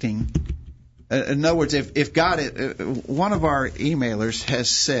acting, in other words, if God, one of our emailers has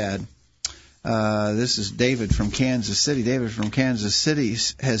said, this is David from Kansas City. David from Kansas City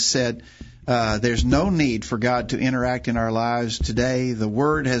has said, there's no need for God to interact in our lives today. The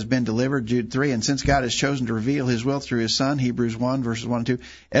Word has been delivered, Jude 3, and since God has chosen to reveal His will through His Son, Hebrews 1, verses 1 and 2,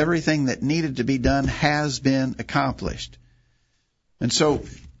 everything that needed to be done has been accomplished. And so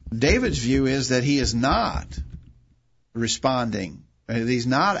David's view is that he is not responding, that he's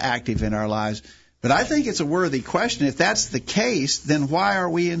not active in our lives. But I think it's a worthy question. If that's the case, then why are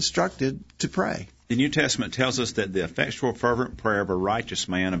we instructed to pray? The New Testament tells us that the effectual fervent prayer of a righteous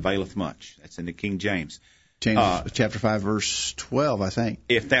man availeth much. That's in the King James. James chapter 5, verse 12, I think.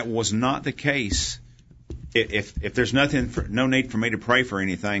 If that was not the case, if there's no need for me to pray for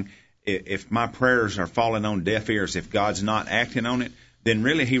anything, if my prayers are falling on deaf ears, if God's not acting on it, then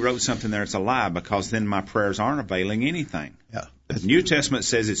really he wrote something there that's a lie, because then my prayers aren't availing anything. Yeah. The New Testament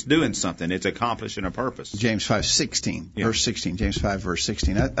says it's doing something. It's accomplishing a purpose. James 5:16, verse 16. James 5, verse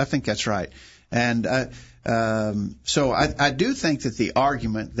 16. I think that's right. And so I do think that the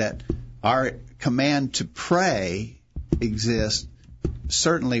argument that our command to pray exists,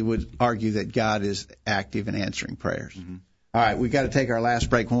 certainly would argue that God is active in answering prayers. Mm-hmm. All right, we've got to take our last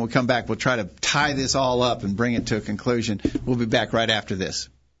break. When we come back, we'll try to tie this all up and bring it to a conclusion. We'll be back right after this.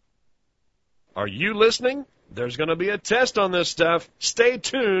 Are you listening? There's going to be a test on this stuff. Stay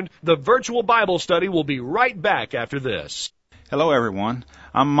tuned. The virtual Bible study will be right back after this. Hello, everyone.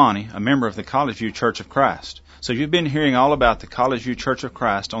 I'm Monty, a member of the College View Church of Christ. So you've been hearing all about the College View Church of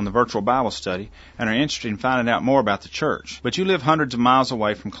Christ on the virtual Bible study and are interested in finding out more about the church. But you live hundreds of miles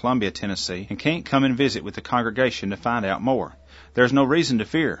away from Columbia, Tennessee, and can't come and visit with the congregation to find out more. There's no reason to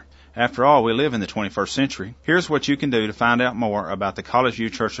fear. After all, we live in the 21st century. Here's what you can do to find out more about the College View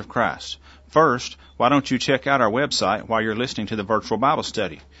Church of Christ. First, why don't you check out our website while you're listening to the virtual Bible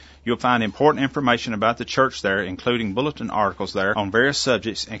study? You'll find important information about the church there, including bulletin articles there on various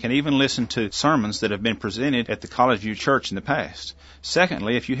subjects, and can even listen to sermons that have been presented at the College View Church in the past.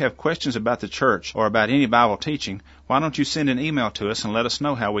 Secondly, if you have questions about the church or about any Bible teaching, why don't you send an email to us and let us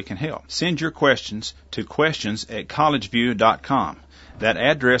know how we can help? Send your questions to questions@collegeview.com. That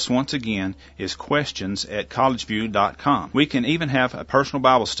address, once again, is questions@collegeview.com. We can even have a personal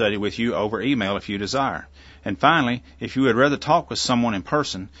Bible study with you over email if you desire. And finally, if you would rather talk with someone in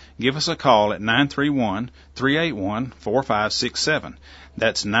person, give us a call at 931-381-4567.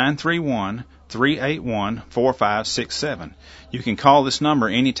 That's 931-381-4567. You can call this number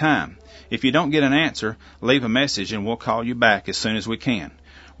any time. If you don't get an answer, leave a message and we'll call you back as soon as we can.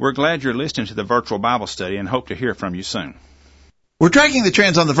 We're glad you're listening to the virtual Bible study and hope to hear from you soon. We're tracking the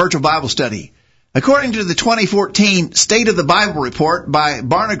trends on the virtual Bible study. According to the 2014 State of the Bible report by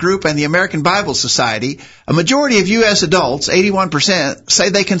Barna Group and the American Bible Society, a majority of U.S. adults, 81%, say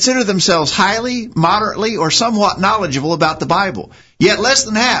they consider themselves highly, moderately, or somewhat knowledgeable about the Bible. Yet less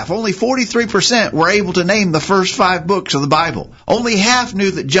than half, only 43%, were able to name the first 5 books of the Bible. Only half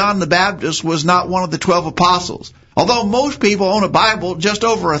knew that John the Baptist was not one of the 12 apostles. Although most people own a Bible, just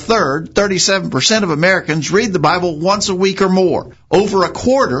over a third, 37% of Americans, read the Bible once a week or more. Over a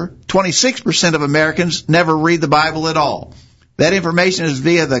quarter, 26% of Americans, never read the Bible at all. That information is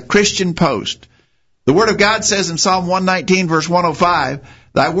via the Christian Post. The Word of God says in Psalm 119, verse 105,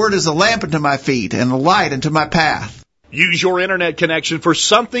 "Thy word is a lamp unto my feet and a light unto my path." Use your internet connection for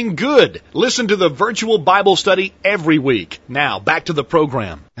something good. Listen to the virtual Bible study every week. Now, back to the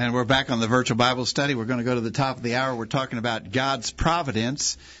program. And we're back on the virtual Bible study. We're going to go to the top of the hour. We're talking about God's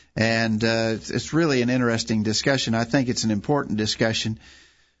providence, and it's really an interesting discussion. I think it's an important discussion.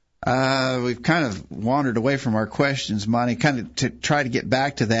 We've kind of wandered away from our questions, Monty, kind of to try to get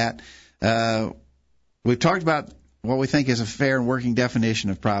back to that. We've talked about what we think is a fair and working definition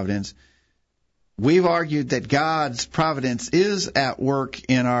of providence. We've argued that God's providence is at work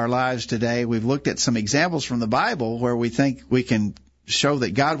in our lives today. We've looked at some examples from the Bible where we think we can show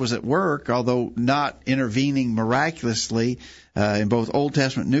that God was at work, although not intervening miraculously in both Old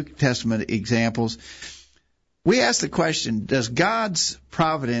Testament and New Testament examples. We ask the question, does God's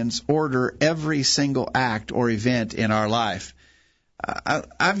providence order every single act or event in our life?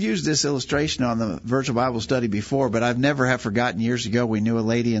 I've used this illustration on the virtual Bible study before, but I've never have forgotten years ago we knew a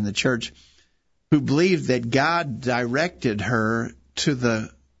lady in the church who believed that God directed her to the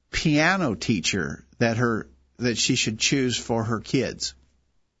piano teacher that she should choose for her kids.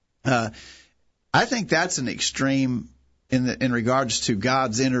 I think that's an extreme in regards to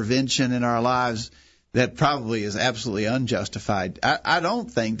God's intervention in our lives that probably is absolutely unjustified. I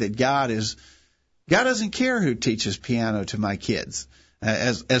don't think that God doesn't care who teaches piano to my kids,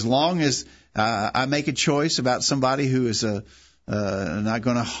 as long as I make a choice about somebody who is not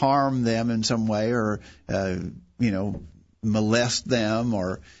going to harm them in some way or, molest them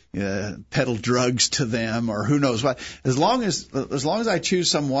or peddle drugs to them or who knows what. As long as I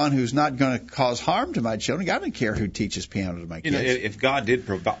choose someone who's not going to cause harm to my children, God doesn't care who teaches piano to my kids. If God did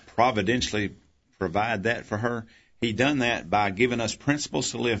providentially provide that for her, He done that by giving us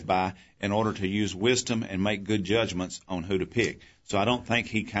principles to live by in order to use wisdom and make good judgments on who to pick. So I don't think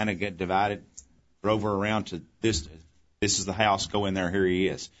He kind of get divided, drove her around to this. This is the house, go in there, here he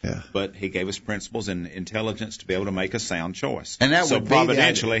is. Yeah. But He gave us principles and intelligence to be able to make a sound choice. And that would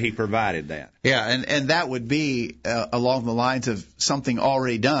providentially He provided that. Yeah, and that would be along the lines of something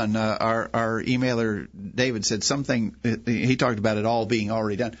already done. Our emailer, David, said something, he talked about it all being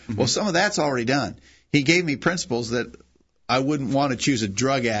already done. Mm-hmm. Well, some of that's already done. He gave me principles that I wouldn't want to choose a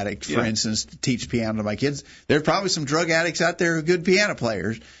drug addict, for instance, to teach piano to my kids. There are probably some drug addicts out there who are good piano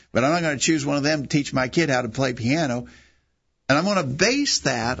players, but I'm not going to choose one of them to teach my kid how to play piano. And I'm going to base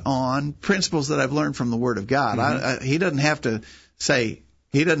that on principles that I've learned from the Word of God. Mm-hmm. He doesn't have to say,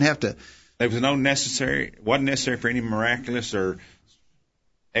 he doesn't have to. There was wasn't necessary for any miraculous or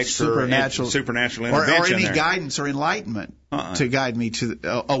supernatural intervention, or any there. guidance or enlightenment to guide me to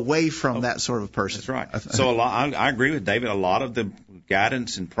away from that sort of person. That's right. So I agree with David. A lot of the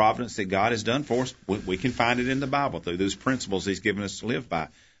guidance and providence that God has done for us, we can find it in the Bible through those principles He's given us to live by.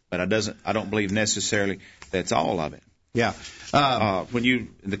 But I don't believe necessarily that's all of it. Yeah.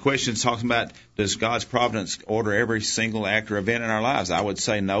 The question is talking about, does God's providence order every single act or event in our lives? I would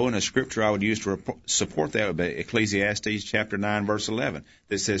say no, and a scripture I would use to support that would be Ecclesiastes chapter 9, verse 11,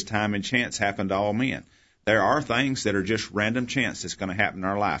 that says time and chance happen to all men. There are things that are just random chance that's going to happen in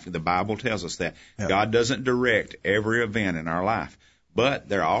our life. The Bible tells us that. Yeah. God doesn't direct every event in our life, but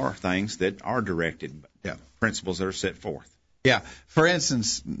there are things that are directed, principles that are set forth. Yeah. For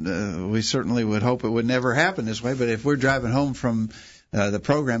instance, we certainly would hope it would never happen this way, but if we're driving home from the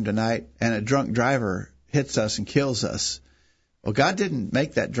program tonight and a drunk driver hits us and kills us, well, God didn't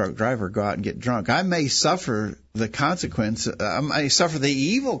make that drunk driver go out and get drunk. I may suffer the consequence, I may suffer the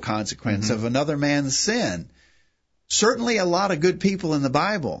evil consequence of another man's sin. Certainly a lot of good people in the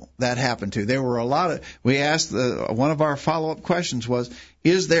Bible that happened to. There were a lot of, we asked, one of our follow-up questions was,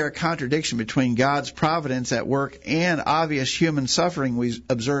 is there a contradiction between God's providence at work and obvious human suffering we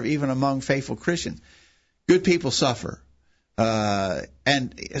observe even among faithful Christians? Good people suffer.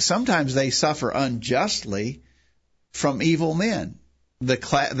 And sometimes they suffer unjustly from evil men.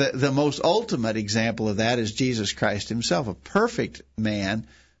 The most ultimate example of that is Jesus Christ himself, a perfect man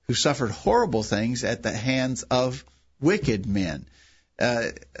who suffered horrible things at the hands of wicked men.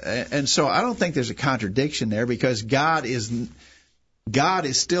 And so I don't think there's a contradiction there, because God is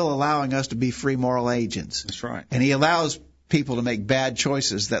still allowing us to be free moral agents. That's right. And He allows people to make bad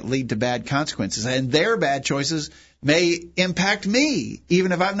choices that lead to bad consequences. And their bad choices may impact me,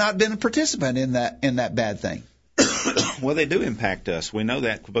 even if I've not been a participant in that bad thing. Well, they do impact us. We know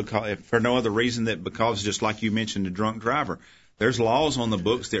that because, for no other reason than because, just like you mentioned, the drunk driver, there's laws on the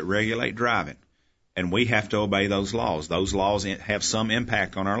books that regulate driving, and we have to obey those laws. Those laws have some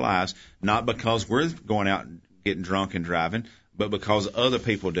impact on our lives, not because we're going out and getting drunk and driving, but because other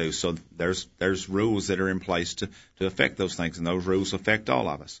people do. So there's rules that are in place to affect those things, and those rules affect all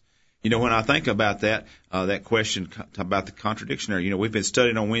of us. You know, when I think about that question about the contradiction there, we've been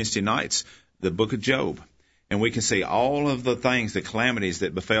studying on Wednesday nights the book of Job. And we can see all of the things, the calamities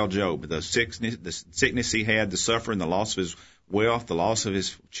that befell Job, the sickness he had, the suffering, the loss of his wealth, the loss of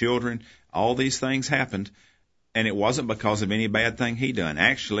his children. All these things happened, and it wasn't because of any bad thing he done.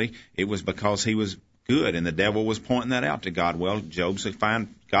 Actually, it was because he was good, and the devil was pointing that out to God. Well,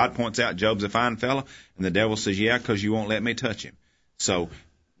 God points out Job's a fine fellow, and the devil says, yeah, because you won't let me touch him. So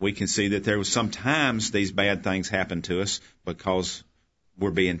we can see that there was sometimes these bad things happen to us because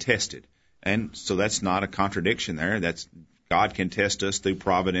we're being tested. And so that's not a contradiction there. That's God can test us through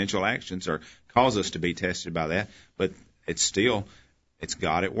providential actions or cause us to be tested by that, but it's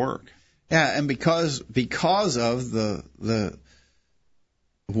God at work. Yeah, and because of the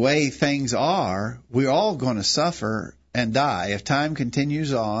way things are, we're all going to suffer and die. If time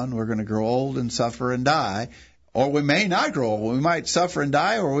continues on, we're going to grow old and suffer and die, or we may not grow old. We might suffer and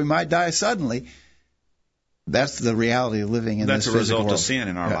die, or we might die suddenly. That's the reality of living in this physical world. That's a result of sin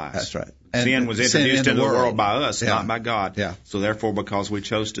in our lives. That's right. Sin was introduced into the world by us, not by God. Yeah. So therefore, because we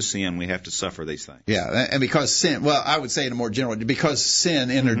chose to sin, we have to suffer these things. Yeah, and because sin, well, I would say in a more general, because sin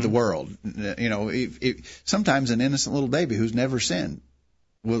entered the world. Sometimes an innocent little baby who's never sinned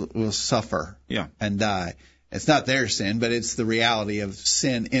will suffer and die. It's not their sin, but it's the reality of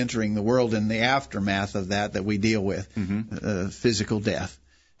sin entering the world and the aftermath of that we deal with. Physical death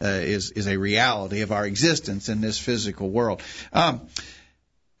is a reality of our existence in this physical world.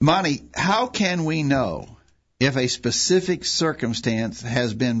 Monty, how can we know if a specific circumstance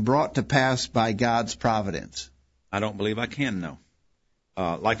has been brought to pass by God's providence? I don't believe I can know.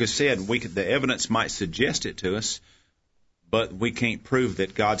 Like I said, the evidence might suggest it to us, but we can't prove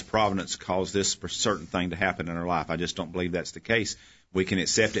that God's providence caused this certain thing to happen in our life. I just don't believe that's the case. We can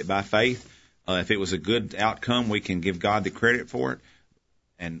accept it by faith. If it was a good outcome, we can give God the credit for it,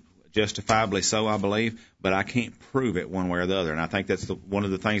 and justifiably so, I believe, but I can't prove it one way or the other. And I think that's one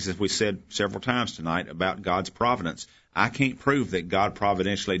of the things that we said several times tonight about God's providence. I can't prove that God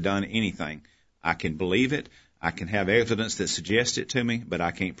providentially done anything. I can believe it. I can have evidence that suggests it to me, but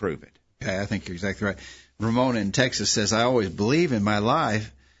I can't prove it. Okay, I think you're exactly right. Ramona in Texas says, I always believe in my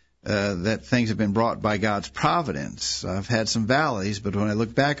life that things have been brought by God's providence. I've had some valleys, but when I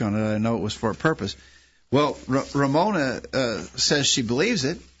look back on it, I know it was for a purpose. Well, Ramona says she believes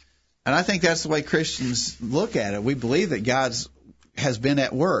it. And I think that's the way Christians look at it. We believe that God has been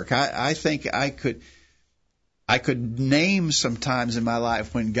at work. I think I could name some times in my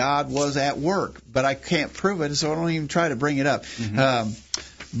life when God was at work, but I can't prove it, so I don't even try to bring it up.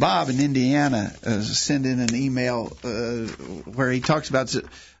 Bob in Indiana sent in an email where he talks about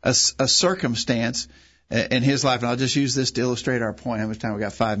a circumstance in his life, and I'll just use this to illustrate our point. How much time? We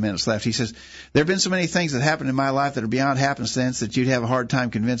got 5 minutes left. He says, there have been so many things that happened in my life that are beyond happenstance that you'd have a hard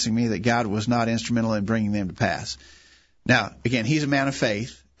time convincing me that God was not instrumental in bringing them to pass. Now, again, he's a man of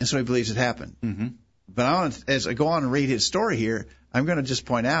faith, and so he believes it happened. Mm-hmm. But as I go on and read his story here, I'm going to just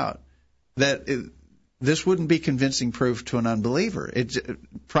point out that this wouldn't be convincing proof to an unbeliever.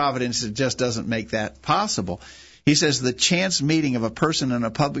 Providence just doesn't make that possible. He says, the chance meeting of a person in a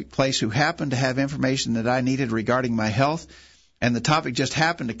public place who happened to have information that I needed regarding my health, and the topic just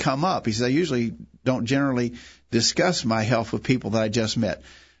happened to come up. He says, I usually don't generally discuss my health with people that I just met.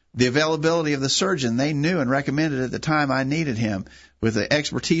 The availability of the surgeon they knew and recommended at the time I needed him, with the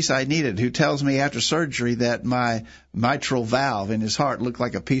expertise I needed, who tells me after surgery that my mitral valve in his heart looked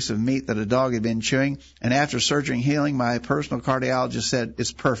like a piece of meat that a dog had been chewing, and after surgery and healing, my personal cardiologist said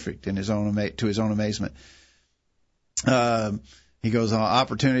it's perfect to his own amazement. He goes on,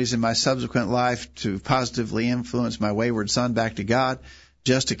 opportunities in my subsequent life to positively influence my wayward son back to God,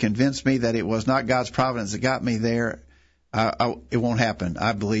 just to convince me that it was not God's providence that got me there. It won't happen.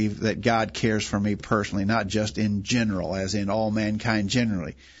 I believe that God cares for me personally, not just in general, as in all mankind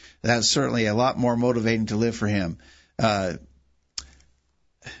generally. That's certainly a lot more motivating to live for him. I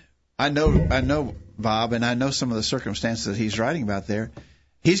know Bob, and I know some of the circumstances that he's writing about there.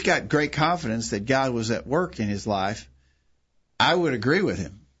 He's got great confidence that God was at work in his life. I would agree with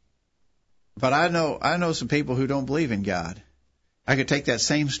him. But I know some people who don't believe in God. I could take that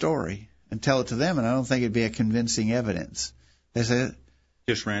same story and tell it to them, and I don't think it'd be a convincing evidence. They say,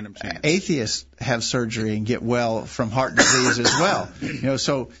 just random chance. Atheists have surgery and get well from heart disease as well.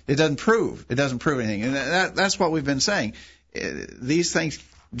 So it doesn't prove anything. And that's what we've been saying. These things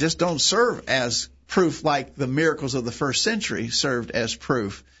just don't serve as proof like the miracles of the first century served as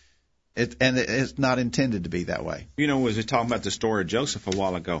proof. And it's not intended to be that way. We were talking about the story of Joseph a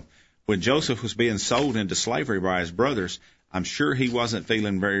while ago. When Joseph was being sold into slavery by his brothers, I'm sure he wasn't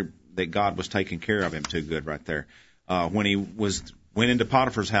feeling that God was taking care of him too good right there. When he went into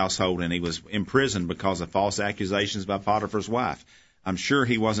Potiphar's household and he was imprisoned because of false accusations by Potiphar's wife, I'm sure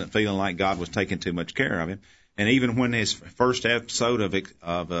he wasn't feeling like God was taking too much care of him. And even when his first episode of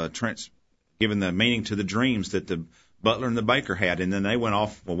giving the meaning to the dreams that the butler and the baker had, and then they went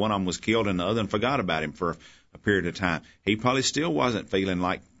off, well, one of them was killed and the other one forgot about him for a period of time, he probably still wasn't feeling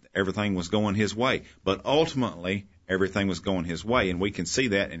like everything was going his way. But ultimately, everything was going his way, and we can see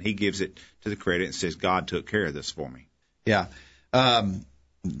that, and he gives it to the credit and says, God took care of this for me. Yeah.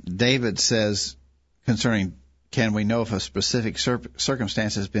 David says, concerning can we know if a specific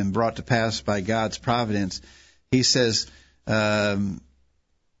circumstance has been brought to pass by God's providence, he says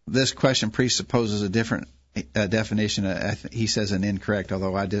this question presupposes a different definition. He says an incorrect,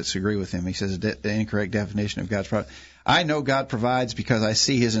 although I disagree with him. He says an incorrect definition of God's providence. I know God provides because I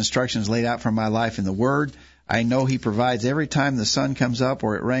see his instructions laid out for my life in the Word. I know he provides every time the sun comes up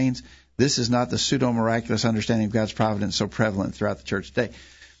or it rains. This is not the pseudo-miraculous understanding of God's providence so prevalent throughout the church today.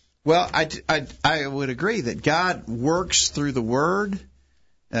 Well, I would agree that God works through the Word,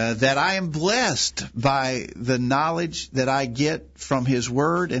 that I am blessed by the knowledge that I get from his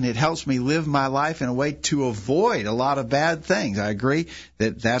Word, and it helps me live my life in a way to avoid a lot of bad things. I agree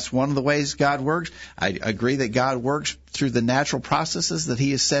that that's one of the ways God works. I agree that God works through the natural processes that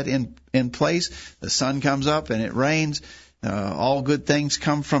he has set in place. The sun comes up and it rains. All good things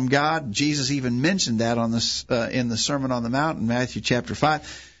come from God. Jesus even mentioned that in the Sermon on the Mount in Matthew chapter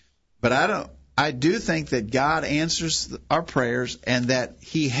 5. But I do think that God answers our prayers, and that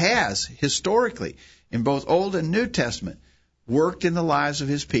he has historically in both Old and New Testament worked in the lives of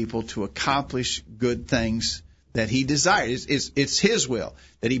his people to accomplish good things that he desires. It's his will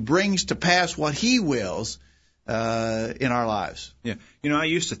that he brings to pass what he wills in our lives. Yeah. I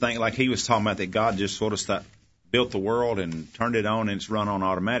used to think, like he was talking about, that God just sort of built the world and turned it on, and it's run on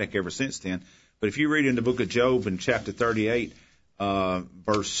automatic ever since then. But if you read in the book of Job in chapter 38,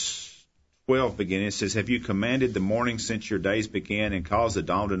 verse 12 beginning, it says, have you commanded the morning since your days began, and caused the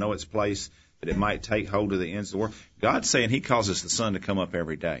dawn to know its place, that it might take hold of the ends of the world? God's saying he causes the sun to come up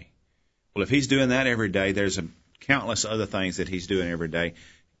every day. Well, if he's doing that every day, there's countless other things that he's doing every day.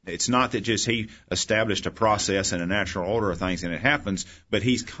 It's not that just he established a process and a natural order of things and it happens, but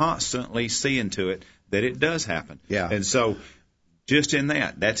he's constantly seeing to it that it does happen. Yeah. And so just in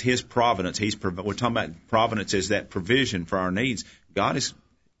that's his providence. We're talking about providence as that provision for our needs. God is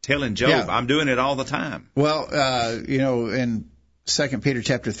telling Job, I'm doing it all the time. Well, in 2 Peter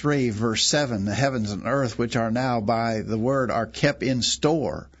chapter 3, verse 7, the heavens and earth, which are now by the word, are kept in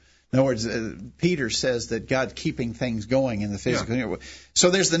store In other words, Peter says that God's keeping things going in the physical. Yeah. So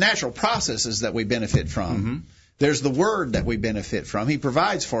there's the natural processes that we benefit from. Mm-hmm. There's the Word that we benefit from. He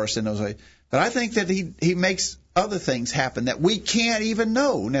provides for us in those ways. But I think that he makes other things happen that we can't even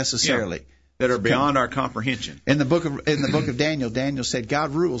know necessarily. Yeah. That are beyond our comprehension. In the book of Daniel, Daniel said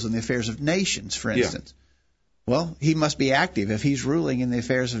God rules in the affairs of nations, for instance. Yeah. Well, he must be active. If he's ruling in the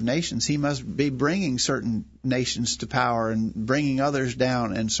affairs of nations, he must be bringing certain nations to power and bringing others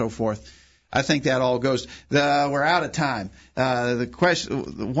down and so forth. I think that all goes. We're out of time.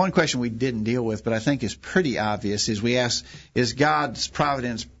 One question we didn't deal with, but I think is pretty obvious, is we ask, is God's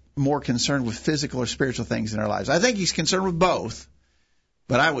providence more concerned with physical or spiritual things in our lives? I think he's concerned with both,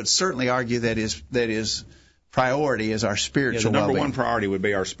 but I would certainly argue that his priority is our spiritual well-being. The number one priority would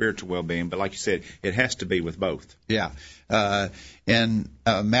be our spiritual well-being, but like you said, it has to be with both. Yeah. In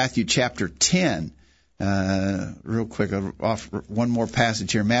Matthew chapter 10, real quick, off one more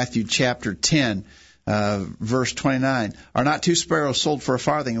passage here. Matthew chapter 10, verse 29. Are not 2 sparrows sold for a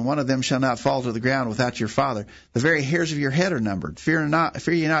farthing, and one of them shall not fall to the ground without your Father? The very hairs of your head are numbered. Fear ye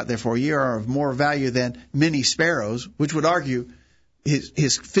not, therefore, ye are of more value than many sparrows, which would argue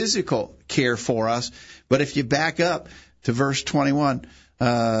his physical care for us. But if you back up to verse 21,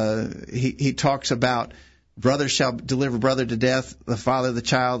 he talks about brother shall deliver brother to death, the father the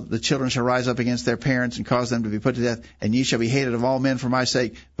child, the children shall rise up against their parents and cause them to be put to death, and ye shall be hated of all men for my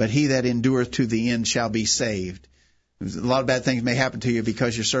sake, but he that endureth to the end shall be saved. A lot of bad things may happen to you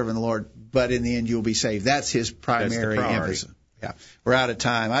because you're serving the Lord, but in the end you'll be saved. That's his primary emphasis. Yeah, we're out of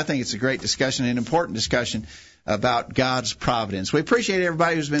time. I think it's a great discussion, an important discussion about God's providence. We appreciate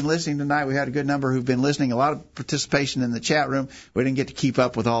everybody who's been listening tonight. We had a good number who've been listening, a lot of participation in the chat room. We didn't get to keep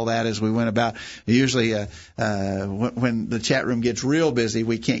up with all that as we went about. Usually when the chat room gets real busy,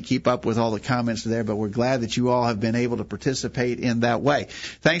 we can't keep up with all the comments there, but we're glad that you all have been able to participate in that way.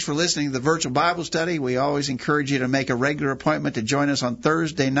 Thanks for listening to the Virtual Bible Study. We always encourage you to make a regular appointment to join us on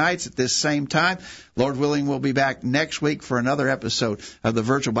Thursday nights at this same time. Lord willing, we'll be back next week for another episode of the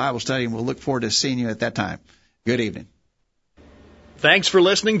Virtual Bible Study, and we'll look forward to seeing you at that time. Good evening. Thanks for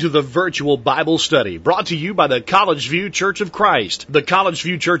listening to the Virtual Bible Study, brought to you by the College View Church of Christ. The College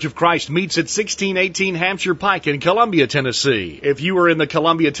View Church of Christ meets at 1618 Hampshire Pike in Columbia, Tennessee. If you are in the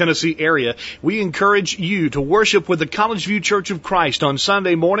Columbia, Tennessee area, we encourage you to worship with the College View Church of Christ on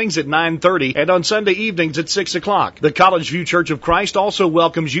Sunday mornings at 9:30 and on Sunday evenings at 6 o'clock. The College View Church of Christ also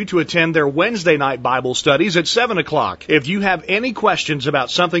welcomes you to attend their Wednesday night Bible studies at 7 o'clock. If you have any questions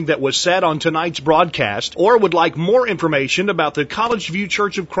about something that was said on tonight's broadcast or would like more information about the College View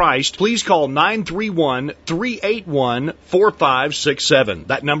Church of Christ, please call 931-381-4567.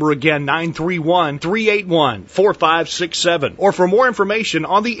 That number again, 931-381-4567. Or for more information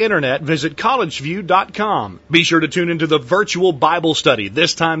on the internet, visit collegeview.com. Be sure to tune into the Virtual Bible Study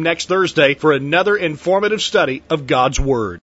this time next Thursday for another informative study of God's Word.